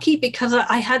very lucky because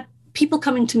I had people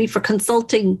coming to me for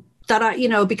consulting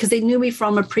that because they knew me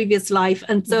from a previous life.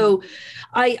 And so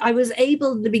I was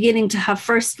able in the beginning to have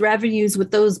first revenues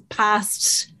with those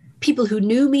past people who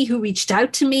knew me, who reached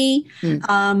out to me.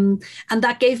 And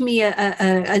that gave me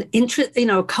an interest,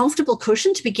 a comfortable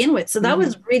cushion to begin with. So that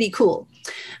was really cool.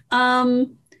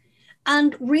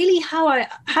 And really how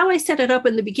I set it up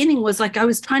in the beginning was like I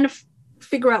was trying to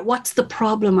figure out what's the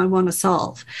problem I want to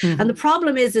solve. And the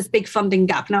problem is this big funding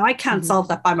gap. Now, I can't solve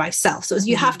that by myself. So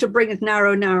you have to bring it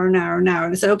narrow. And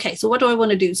I said, okay, so what do I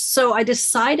want to do? So I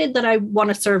decided that I want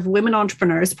to serve women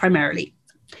entrepreneurs primarily.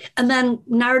 And then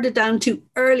narrowed it down to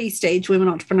early stage women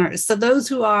entrepreneurs. So those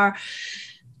who are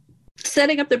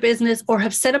setting up their business or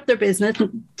have set up their business,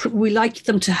 we like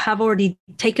them to have already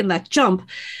taken that jump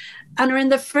and are in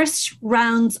the first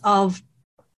rounds of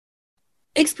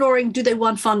exploring, do they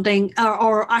want funding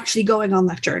or actually going on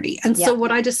that journey? And so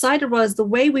what I decided was the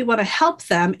way we want to help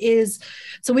them is,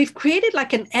 so we've created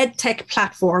like an ed tech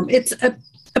platform. It's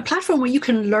a platform where you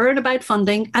can learn about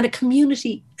funding and a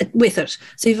community with it.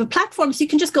 So you have a platform so you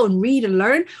can just go and read and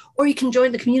learn, or you can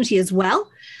join the community as well.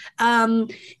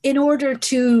 In order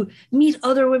to meet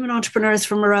other women entrepreneurs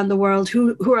from around the world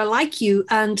who are like you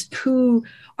and who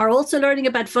are also learning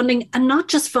about funding, and not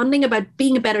just funding, about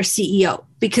being a better CEO,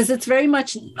 because it's very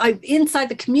much inside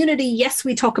the community. Yes,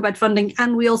 we talk about funding,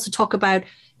 and we also talk about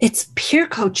it's peer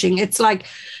coaching. It's like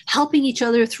helping each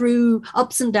other through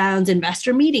ups and downs,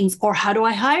 investor meetings, or how do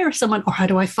I hire someone, or how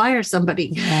do I fire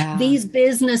somebody? These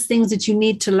business things that you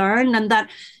need to learn, and that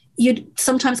you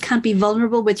sometimes can't be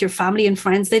vulnerable with your family and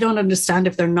friends. They don't understand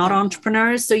if they're not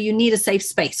entrepreneurs. So you need a safe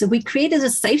space. So we created a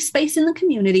safe space in the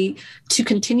community to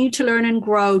continue to learn and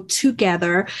grow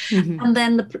together. And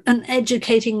then an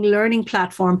educating learning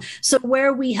platform. So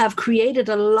where we have created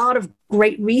a lot of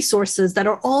great resources that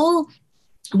are all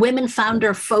women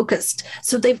founder focused.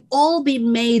 So they've all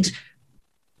been made,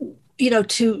 you know,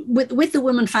 with the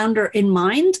woman founder in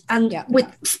mind, and with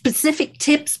specific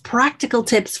tips, practical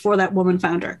tips for that woman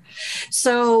founder.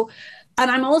 So,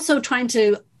 and I'm also trying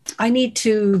to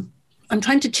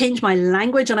change my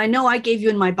language. And I know I gave you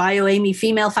in my bio, Amy,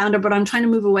 female founder, but I'm trying to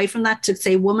move away from that to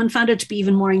say woman founder, to be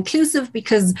even more inclusive,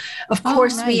 because of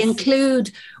course we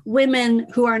include women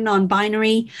who are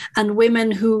non-binary and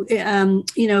women who,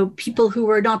 you know, people who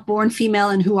were not born female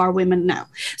and who are women now.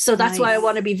 So that's why I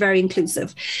want to be very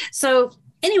inclusive. So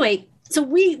anyway, so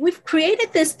we've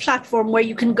created this platform where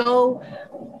you can go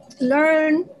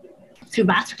learn through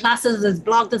masterclasses, there's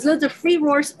blog, there's loads of free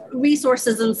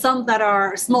resources and some that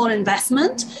are small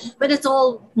investment, but it's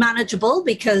all manageable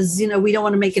because, you know, we don't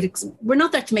want to make it, we're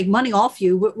not there to make money off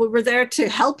you. We're there to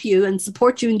help you and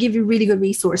support you and give you really good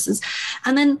resources.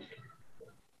 And then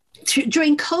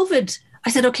during COVID, I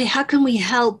said, okay, how can we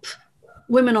help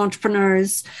women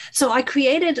entrepreneurs? So I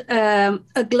created a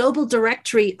global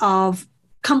directory of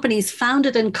companies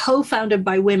founded and co-founded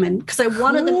by women because I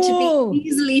wanted them to be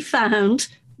easily found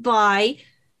by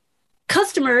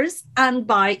customers and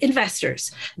by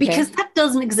investors, because that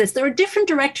doesn't exist. There are different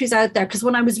directories out there. Because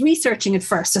when I was researching it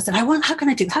first, I said, how can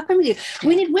we do?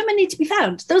 Women need to be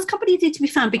found. Those companies need to be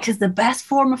found, because the best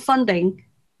form of funding,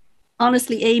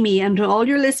 honestly, Amy, and to all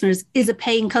your listeners, is a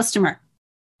paying customer.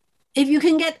 If you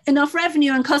can get enough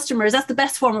revenue and customers, that's the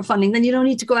best form of funding. Then you don't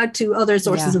need to go out to other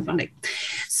sources of funding.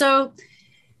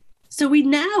 So we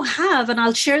now have, and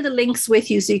I'll share the links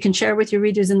with you so you can share with your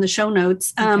readers in the show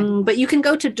notes. But you can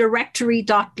go to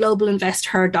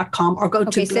directory.globalinvesther.com or go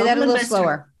to say that a little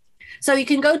slower. So you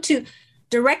can go to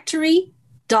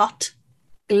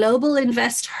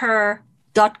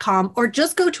directory.globalinvesther.com or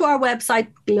just go to our website,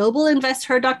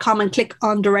 globalinvesther.com, and click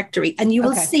on directory, and you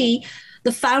will see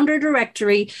the founder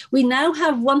directory. We now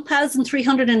have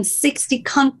 1,360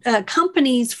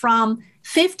 companies from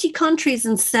 50 countries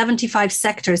and 75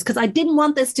 sectors, because I didn't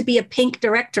want this to be a pink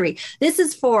directory. This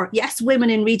is for, yes, women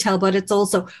in retail, but it's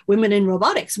also women in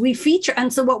robotics. We feature,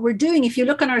 and so what we're doing, if you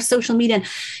look on our social media, and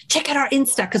check out our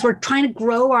Insta, because we're trying to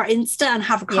grow our Insta and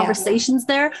have conversations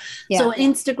there. So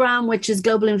Instagram, which is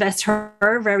Global Invest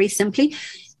Her, very simply.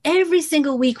 Every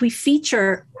single week we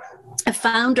feature a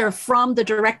founder from the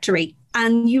directory,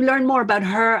 and you learn more about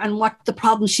her and what the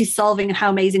problem she's solving and how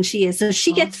amazing she is. So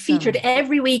she gets featured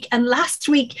every week. And last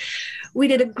week we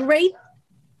did a great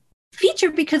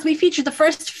feature because we featured the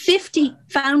first 50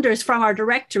 founders from our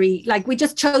directory. Like, we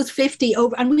just chose 50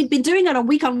 over, and we've been doing it on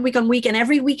week. And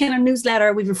every week in our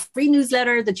newsletter, we have a free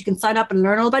newsletter that you can sign up and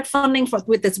learn all about funding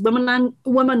with this woman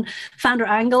founder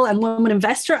angle and woman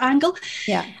investor angle.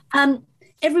 Yeah. And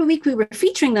every week we were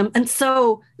featuring them. And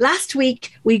so last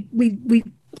week we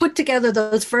put together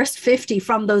those first 50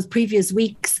 from those previous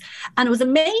weeks. And it was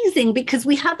amazing because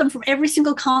we had them from every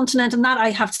single continent. And that, I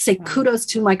have to say, kudos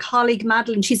to my colleague,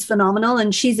 Madeline. She's phenomenal.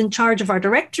 And she's in charge of our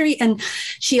directory. And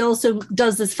she also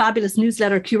does this fabulous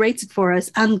newsletter, curates it for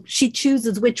us. And she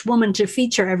chooses which woman to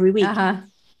feature every week.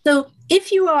 So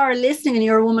if you are listening and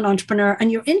you're a woman entrepreneur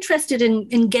and you're interested in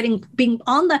being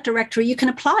on that directory, you can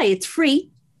apply. It's free.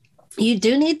 You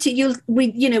do need to,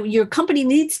 your company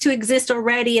needs to exist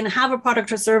already and have a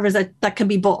product or service that can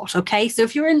be bought. Okay. So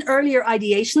if you're in earlier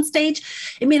ideation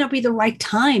stage, it may not be the right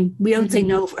time. We don't say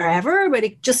no forever, but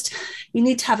you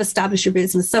need to have established your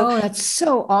business. So that's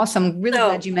so awesome. I'm really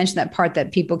glad you mentioned that part,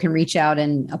 that people can reach out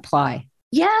and apply.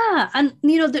 Yeah. And,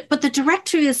 but the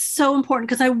directory is so important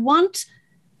because I want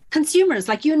consumers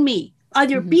like you and me,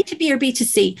 either B2B or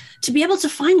B2C, to be able to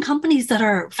find companies that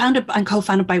are founded and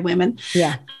co-founded by women,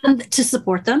 and to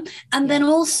support them. And then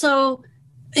also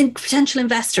in potential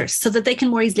investors so that they can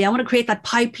more easily, I want to create that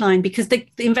pipeline because the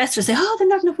investors say, there are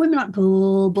not enough women on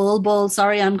bull.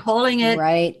 Sorry, I'm calling it.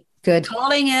 Right. Good.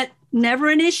 Calling it. Never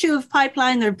an issue of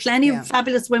pipeline. There are plenty of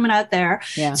fabulous women out there.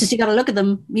 Yeah. It's just, you got to look at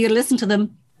them. You got to listen to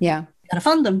them. Yeah. You got to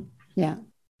fund them. Yeah.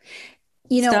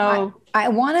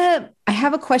 I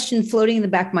have a question floating in the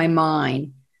back of my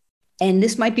mind, and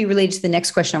this might be related to the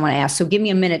next question I want to ask. So give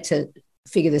me a minute to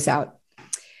figure this out.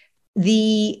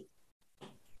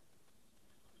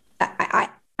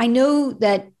 I know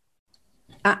that,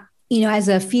 as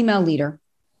a female leader,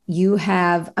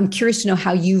 I'm curious to know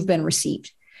how you've been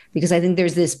received, because I think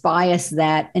there's this bias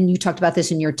and you talked about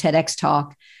this in your TEDx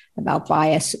talk about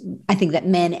bias, I think that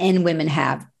men and women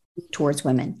have towards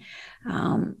women.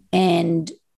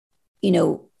 And,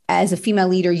 as a female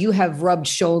leader, you have rubbed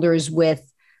shoulders with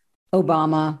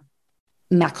Obama,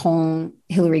 Macron,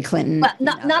 Hillary Clinton. Well,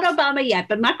 not Obama yet,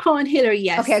 but Macron and Hillary,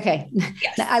 yes. Okay.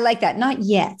 Yes. I like that. Not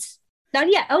yet.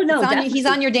 Not yet. Oh, no. He's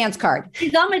on your dance card.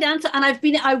 He's on my dance. And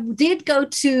I did go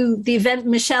to the event,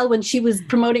 Michelle, when she was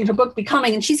promoting her book,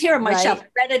 Becoming, and she's here on my shelf. I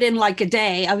read it in like a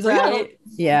day. I was like, oh.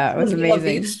 Yeah, it was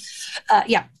amazing.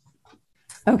 Yeah.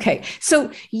 Okay.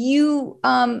 So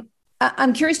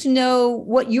I'm curious to know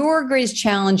what your greatest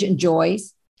challenge and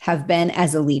joys have been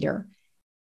as a leader.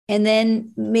 And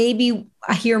then maybe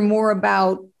I hear more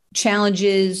about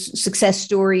challenges, success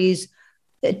stories,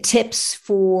 tips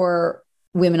for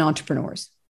women entrepreneurs,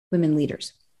 women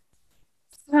leaders.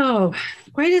 So,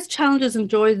 greatest challenges and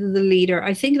joys as a leader.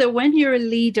 I think that when you're a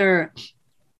leader,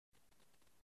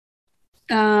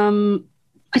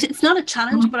 it's not a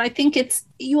challenge, but I think it's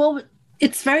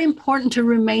very important to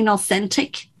remain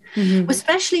authentic,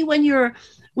 especially when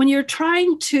you're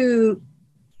trying to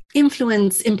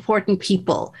influence important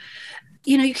people.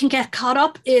 You can get caught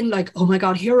up in like, oh my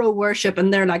God, hero worship.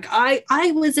 And they're like,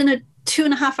 I was in a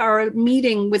 2.5-hour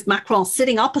meeting with Macron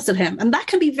sitting opposite him. And that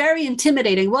can be very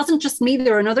intimidating. It wasn't just me.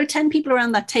 There were another 10 people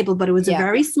around that table, but it was a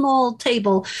very small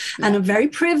table and a very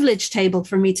privileged table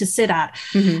for me to sit at.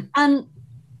 And,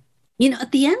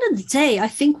 at the end of the day, I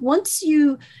think once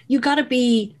you got to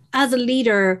be, as a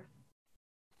leader,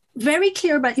 very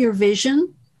clear about your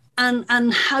vision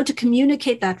and how to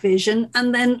communicate that vision,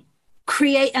 and then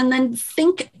create and then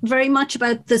think very much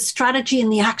about the strategy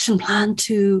and the action plan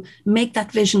to make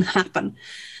that vision happen.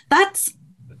 That's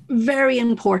very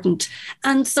important.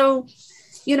 And so,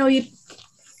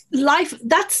 life,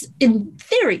 that's in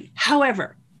theory.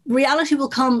 However, reality will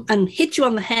come and hit you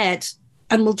on the head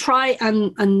and will try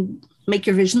and make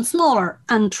your vision smaller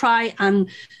and try and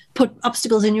put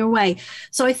obstacles in your way.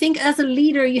 So I think as a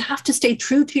leader, you have to stay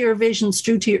true to your vision,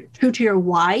 true to your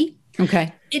why.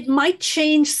 Okay. It might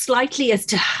change slightly as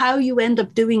to how you end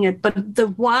up doing it, but the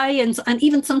why and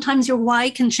even sometimes your why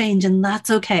can change, and that's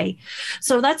okay.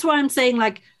 So that's why I'm saying,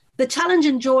 like, the challenge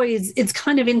and joy it's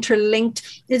kind of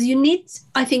interlinked.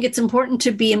 I think it's important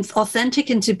to be authentic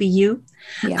and to be you.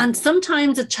 Yeah. And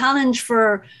sometimes a challenge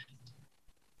for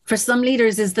some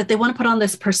leaders is that they want to put on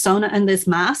this persona and this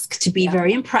mask to be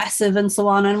very impressive and so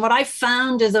on. And what I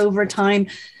found is over time,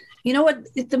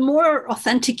 the more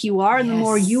authentic you are and the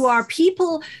more you are,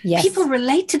 people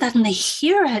relate to that and they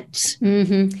hear it.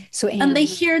 So, and they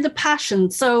hear the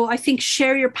passion. So I think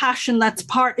share your passion. That's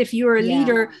part, if you're a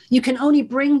leader, you can only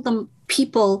bring them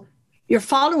people, your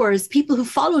followers, people who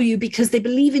follow you because they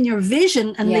believe in your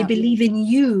vision and they believe in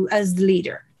you as the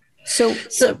leader. So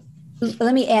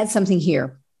let me add something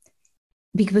here,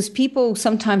 because people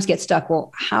sometimes get stuck.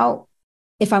 Well,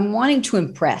 if I'm wanting to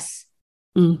impress,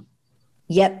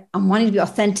 yet I'm wanting to be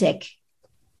authentic,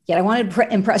 yet I want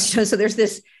to impress. So there's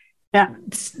this,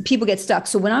 people get stuck.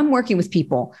 So when I'm working with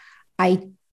people, I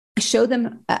show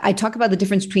them, I talk about the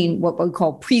difference between what we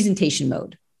call presentation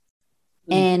mode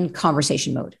and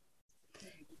conversation mode.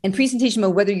 And presentation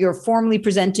mode, whether you're formally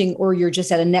presenting or you're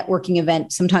just at a networking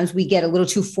event, sometimes we get a little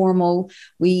too formal.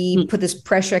 We put this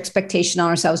pressure expectation on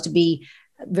ourselves to be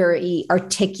very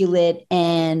articulate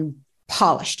and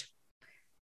polished.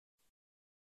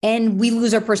 And we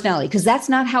lose our personality because that's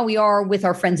not how we are with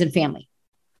our friends and family.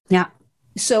 Yeah.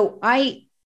 So I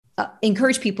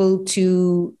encourage people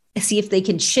to see if they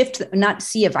can shift,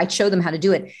 I show them how to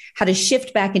do it, how to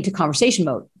shift back into conversation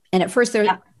mode. And at first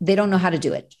they don't know how to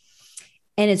do it.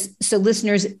 And so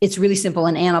listeners, it's really simple.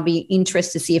 And Anne, I'll be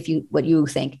interested to see what you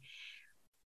think.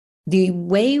 The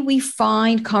way we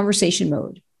find conversation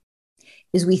mode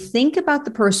is we think about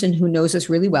the person who knows us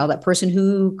really well, that person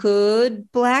who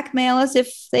could blackmail us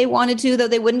if they wanted to, though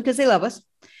they wouldn't because they love us.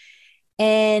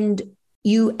 And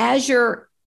as you're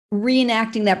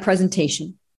reenacting that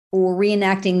presentation or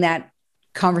reenacting that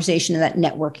conversation in that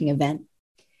networking event,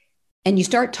 and you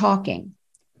start talking,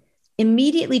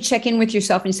 immediately check in with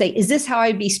yourself and say, is this how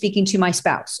I'd be speaking to my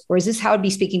spouse? Or is this how I'd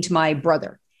be speaking to my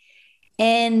brother?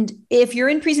 And if you're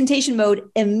in presentation mode,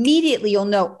 immediately you'll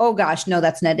know, oh gosh, no,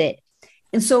 that's not it.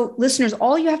 And so listeners,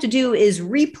 all you have to do is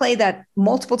replay that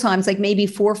multiple times, like maybe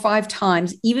 4 or 5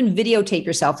 times, even videotape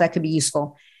yourself. That could be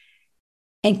useful,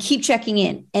 and keep checking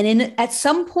in. And at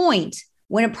some point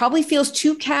when it probably feels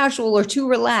too casual or too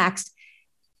relaxed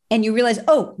and you realize,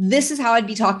 oh, this is how I'd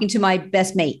be talking to my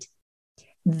best mate,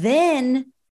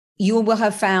 then you will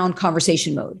have found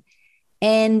conversation mode.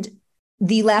 And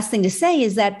the last thing to say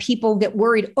is that people get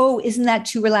worried. Oh, isn't that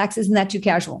too relaxed? Isn't that too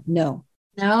casual? No,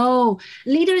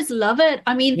 leaders love it.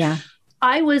 I mean,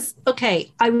 I was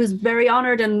very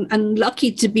honored and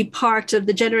lucky to be part of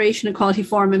the Generation Equality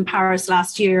Forum in Paris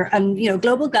last year, and, you know,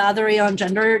 global gathering on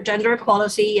gender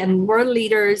equality and world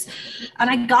leaders. And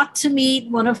I got to meet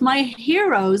one of my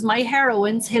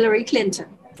heroines, Hillary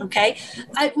Clinton. Okay.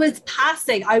 It was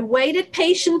passing. I waited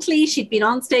patiently. She'd been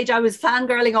on stage. I was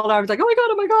fangirling all over. I was like,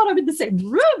 oh my God, I'm in the same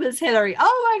room as Hillary.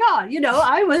 Oh my God. You know,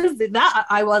 I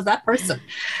was that person.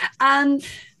 And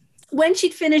when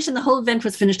she'd finished and the whole event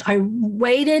was finished, I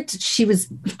waited. She was,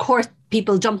 of course,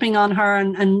 people jumping on her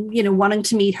and you know, wanting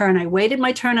to meet her. And I waited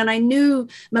my turn. And I knew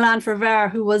Milan Ferrer,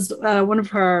 who was one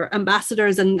of her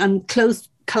ambassadors and close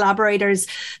collaborators.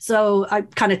 So I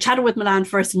kind of chatted with Milan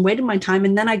first and waited my time.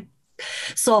 And then I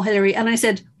saw Hillary, and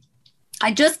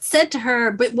I just said to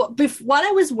her, but while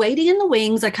I was waiting in the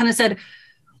wings, I kind of said,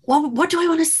 well, what do I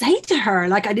want to say to her?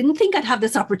 Like, I didn't think I'd have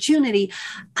this opportunity.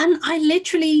 And I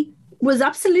literally was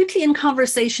absolutely in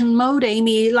conversation mode,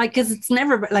 Amy, like, because it's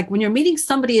never like when you're meeting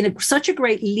somebody and such a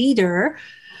great leader,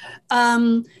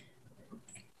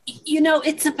 you know,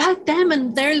 it's about them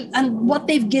and what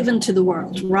they've given to the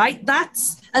world, right?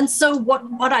 And so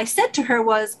what I said to her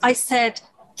was, I said,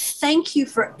 thank you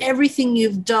for everything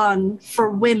you've done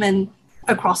for women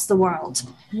across the world.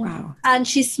 Wow. And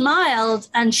she smiled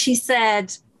and she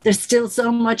said, there's still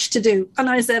so much to do. And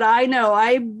I said, I know,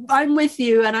 I'm with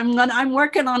you, and I'm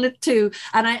working on it too.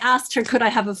 And I asked her, could I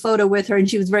have a photo with her? And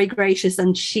she was very gracious,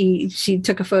 and she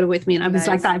took a photo with me. And I was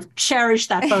like, I've cherished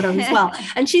that photo as well.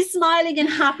 And she's smiling and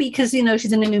happy because, you know,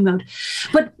 she's in a new mode.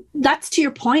 But that's to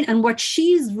your point. And what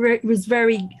was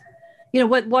very, you know,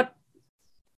 what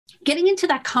getting into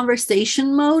that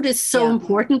conversation mode is so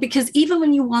important, because even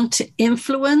when you want to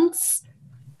influence,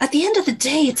 at the end of the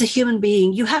day, it's a human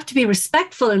being. You have to be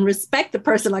respectful and respect the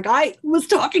person. Like, I was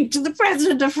talking to the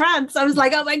president of France. I was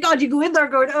like, oh my God, you go in there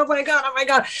going, oh my God.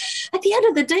 At the end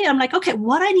of the day, I'm like, okay,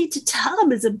 what I need to tell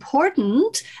them is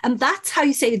important. And that's how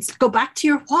you say it's go back to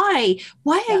your why.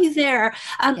 Why are you there?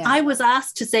 And I was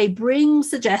asked to say, bring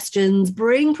suggestions,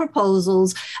 bring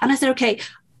proposals. And I said, okay,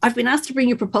 I've been asked to bring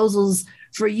you proposals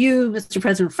for you, Mr.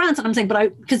 President of France. And I'm saying,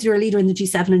 but because you're a leader in the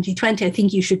G7 and G20, I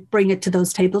think you should bring it to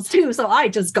those tables too. So I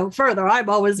just go further. I'm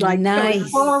always like going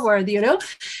forward, you know.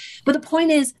 But the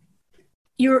point is,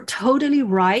 you're totally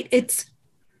right. It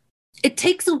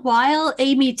takes a while,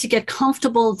 Amy, to get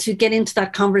comfortable to get into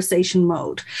that conversation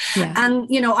mode. Yeah. And,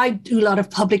 you know, I do a lot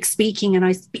of public speaking and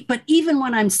I speak, but even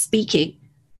when I'm speaking,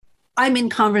 I'm in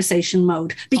conversation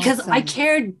mode because I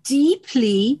care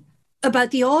deeply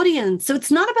about the audience. So it's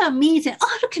not about me saying,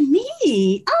 oh, look at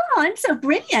me. Oh, I'm so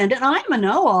brilliant. And I'm a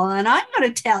know-all. And I'm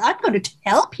going to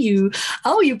help you.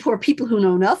 Oh, you poor people who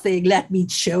know nothing. Let me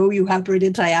show you how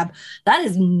brilliant I am. That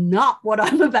is not what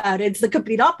I'm about. It's the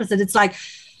complete opposite. It's like,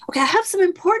 okay, I have some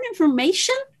important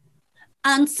information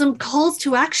and some calls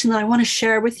to action that I want to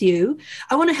share with you.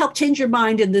 I want to help change your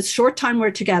mind in this short time we're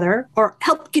together, or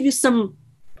help give you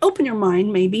open your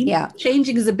mind, maybe. Yeah.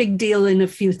 Changing is a big deal in a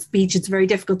few speech. It's very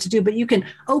difficult to do, but you can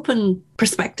open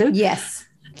perspective. Yes.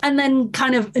 And then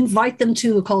kind of invite them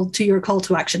to your call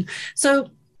to action.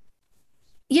 So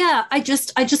yeah, I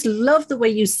just love the way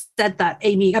you said that,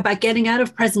 Amy, about getting out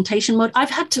of presentation mode.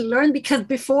 I've had to learn, because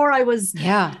before I was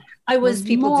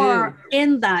more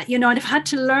in that, you know, I've had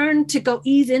to learn to go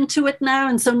ease into it now.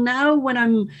 And so now when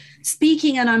I'm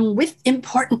speaking and I'm with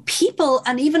important people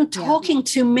and even talking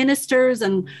to ministers,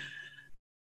 and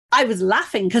I was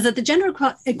laughing because at the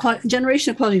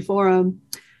Generation Equality Forum,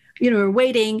 you know, we're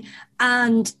waiting,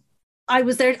 and I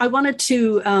was there. I wanted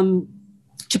to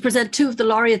present two of the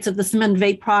laureates of the Simone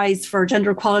Weil Prize for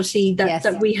Gender Equality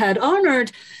that we had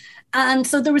honored. And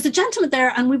so there was a gentleman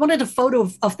there, and we wanted a photo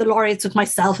of the laureates with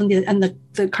myself and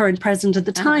the current president at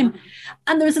the time. Uh-huh.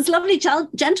 And there was this lovely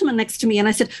gentleman next to me, and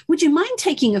I said, would you mind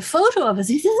taking a photo of us?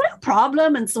 He says, no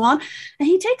problem, and so on. And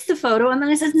he takes the photo, and then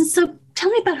I said, so tell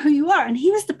me about who you are. And he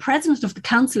was the president of the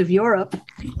Council of Europe.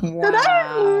 Wow. And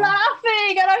I'm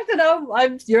laughing, and I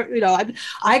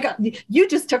said, you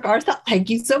just took ours. Thank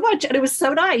you so much. And it was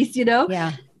so nice, you know?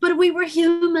 Yeah. But we were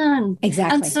human.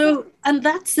 Exactly. And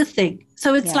that's the thing.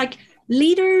 So it's like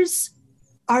leaders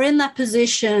are in that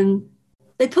position.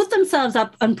 They put themselves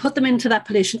up and put them into that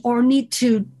position, or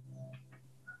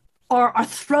are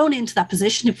thrown into that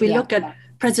position. If we look at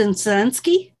President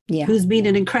Zelensky, who's been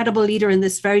an incredible leader in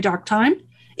this very dark time.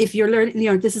 If you're learning, you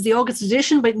know, this is the August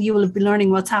edition, but you will be learning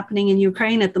what's happening in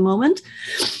Ukraine at the moment.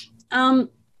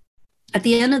 At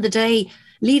the end of the day,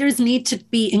 leaders need to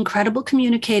be incredible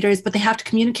communicators, but they have to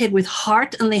communicate with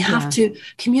heart, and they have to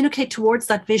communicate towards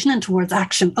that vision and towards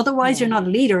action. Otherwise, you're not a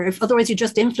leader. Otherwise, you're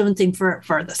just influencing for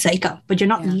the sake of, but you're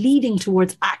not leading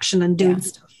towards action and doing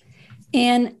stuff.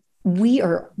 And we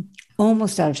are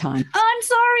almost out of time. Oh, I'm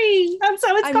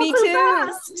sorry. It's me too.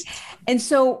 Fast. And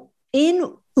so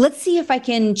let's see if I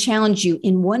can challenge you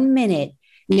in 1 minute.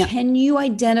 Yeah. Can you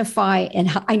identify, and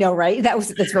I know, right?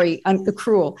 That's very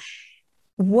cruel.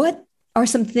 What are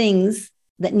some things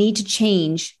that need to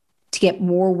change to get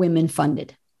more women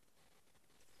funded?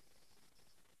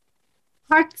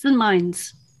 Hearts and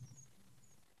minds.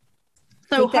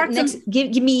 So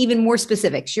give me even more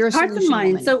specifics. Your hearts and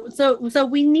minds. So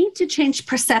we need to change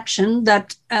perception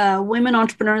that women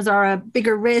entrepreneurs are a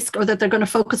bigger risk, or that they're going to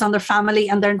focus on their family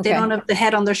and they don't have the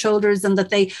head on their shoulders, and that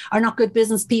they are not good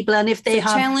business people. And if they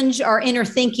challenge our inner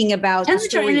thinking about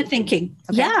challenge our inner thinking.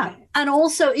 Okay. Yeah. And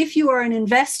also, if you are an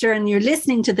investor and you're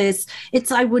listening to this,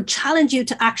 I would challenge you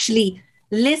to actually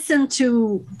listen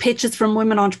to pitches from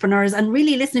women entrepreneurs and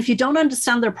really listen. If you don't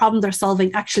understand their problem they're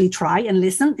solving, actually try and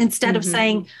listen instead of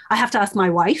saying, I have to ask my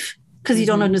wife, because you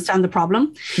don't understand the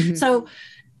problem. So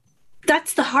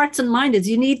that's the hearts and minds.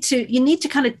 You need to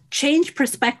kind of change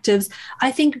perspectives.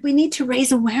 I think we need to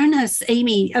raise awareness,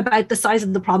 Amy, about the size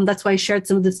of the problem. That's why I shared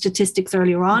some of the statistics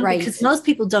earlier on, right? Because most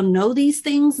people don't know these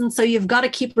things. And so you've got to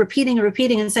keep repeating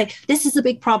and say, this is a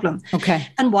big problem. Okay.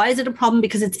 And why is it a problem?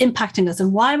 Because it's impacting us.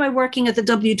 And why am I working at the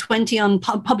W20 on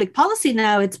public policy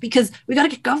now? It's because we got to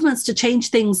get governments to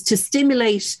change things to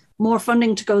stimulate more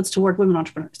funding to go toward women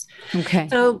entrepreneurs. Okay.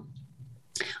 So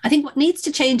I think what needs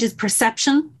to change is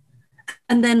perception,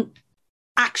 and then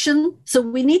action. So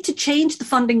we need to change the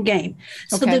funding game.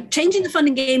 So changing the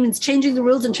funding game means changing the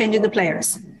rules and changing the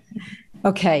players.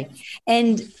 Okay.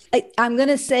 And I'm going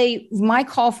to say my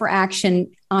call for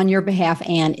action on your behalf,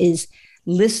 Anne, is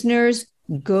listeners,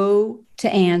 go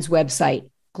to Anne's website,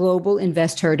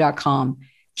 globalinvesther.com.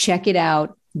 Check it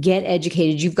out. Get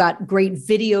educated. You've got great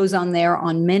videos on there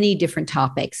on many different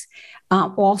topics.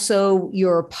 Also,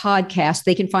 your podcast,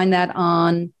 they can find that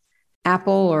on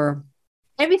Apple or...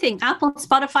 Everything, Apple,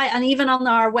 Spotify, and even on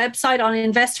our website on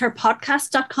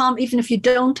investherpodcast.com. Even if you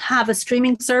don't have a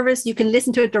streaming service, you can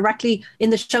listen to it directly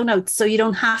in the show notes. So you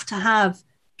don't have to have,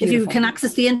 Beautiful. If you can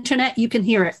access the internet, you can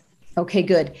hear it. Okay,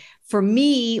 good. For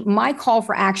me, my call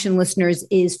for action, listeners,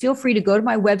 is feel free to go to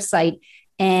my website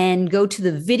and go to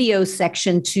the video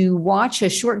section to watch a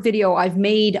short video I've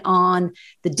made on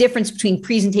the difference between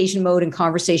presentation mode and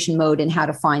conversation mode and how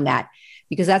to find that.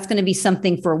 Because that's going to be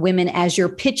something for women as you're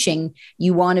pitching.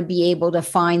 You want to be able to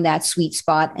find that sweet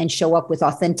spot and show up with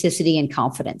authenticity and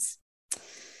confidence.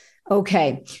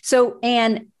 Okay. So,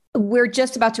 Anne, we're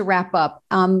just about to wrap up.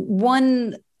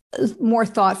 One more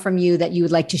thought from you that you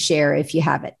would like to share if you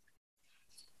have it.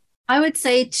 I would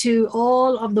say to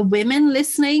all of the women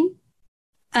listening,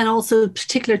 and also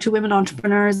particular to women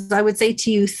entrepreneurs, I would say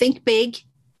to you, think big,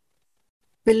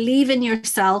 believe in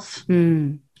yourself,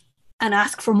 and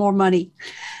ask for more money.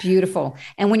 Beautiful.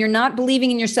 And when you're not believing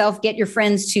in yourself, get your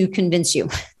friends to convince you.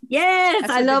 Yes,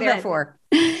 I love it. For.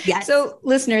 Yes. So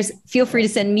listeners, feel free to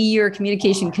send me your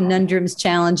communication conundrums,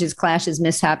 challenges, clashes,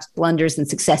 mishaps, blunders, and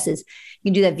successes. You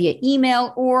can do that via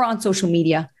email or on social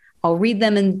media. I'll read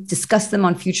them and discuss them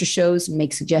on future shows and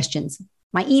make suggestions.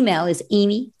 My email is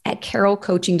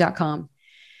amy@carrollcoaching.com.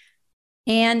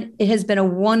 And it has been a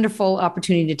wonderful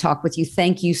opportunity to talk with you.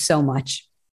 Thank you so much.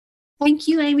 Thank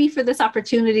you, Amy, for this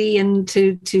opportunity and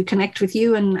to connect with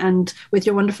you and with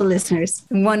your wonderful listeners.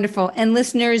 Wonderful. And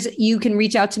listeners, you can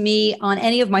reach out to me on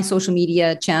any of my social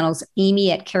media channels,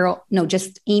 Amy Carroll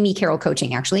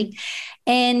Coaching, actually.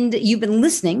 And you've been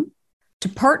listening to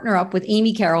Partner Up with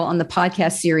Amy Carroll on the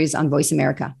podcast series on Voice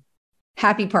America.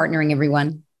 Happy partnering,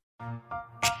 everyone.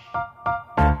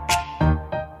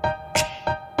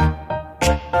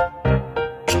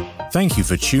 Thank you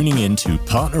for tuning in to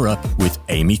Partner Up with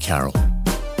Amy Carroll.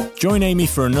 Join Amy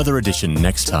for another edition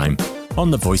next time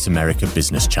on the Voice America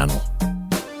Business Channel.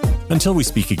 Until we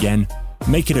speak again,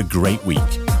 make it a great week.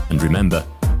 And remember,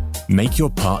 make your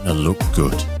partner look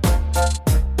good.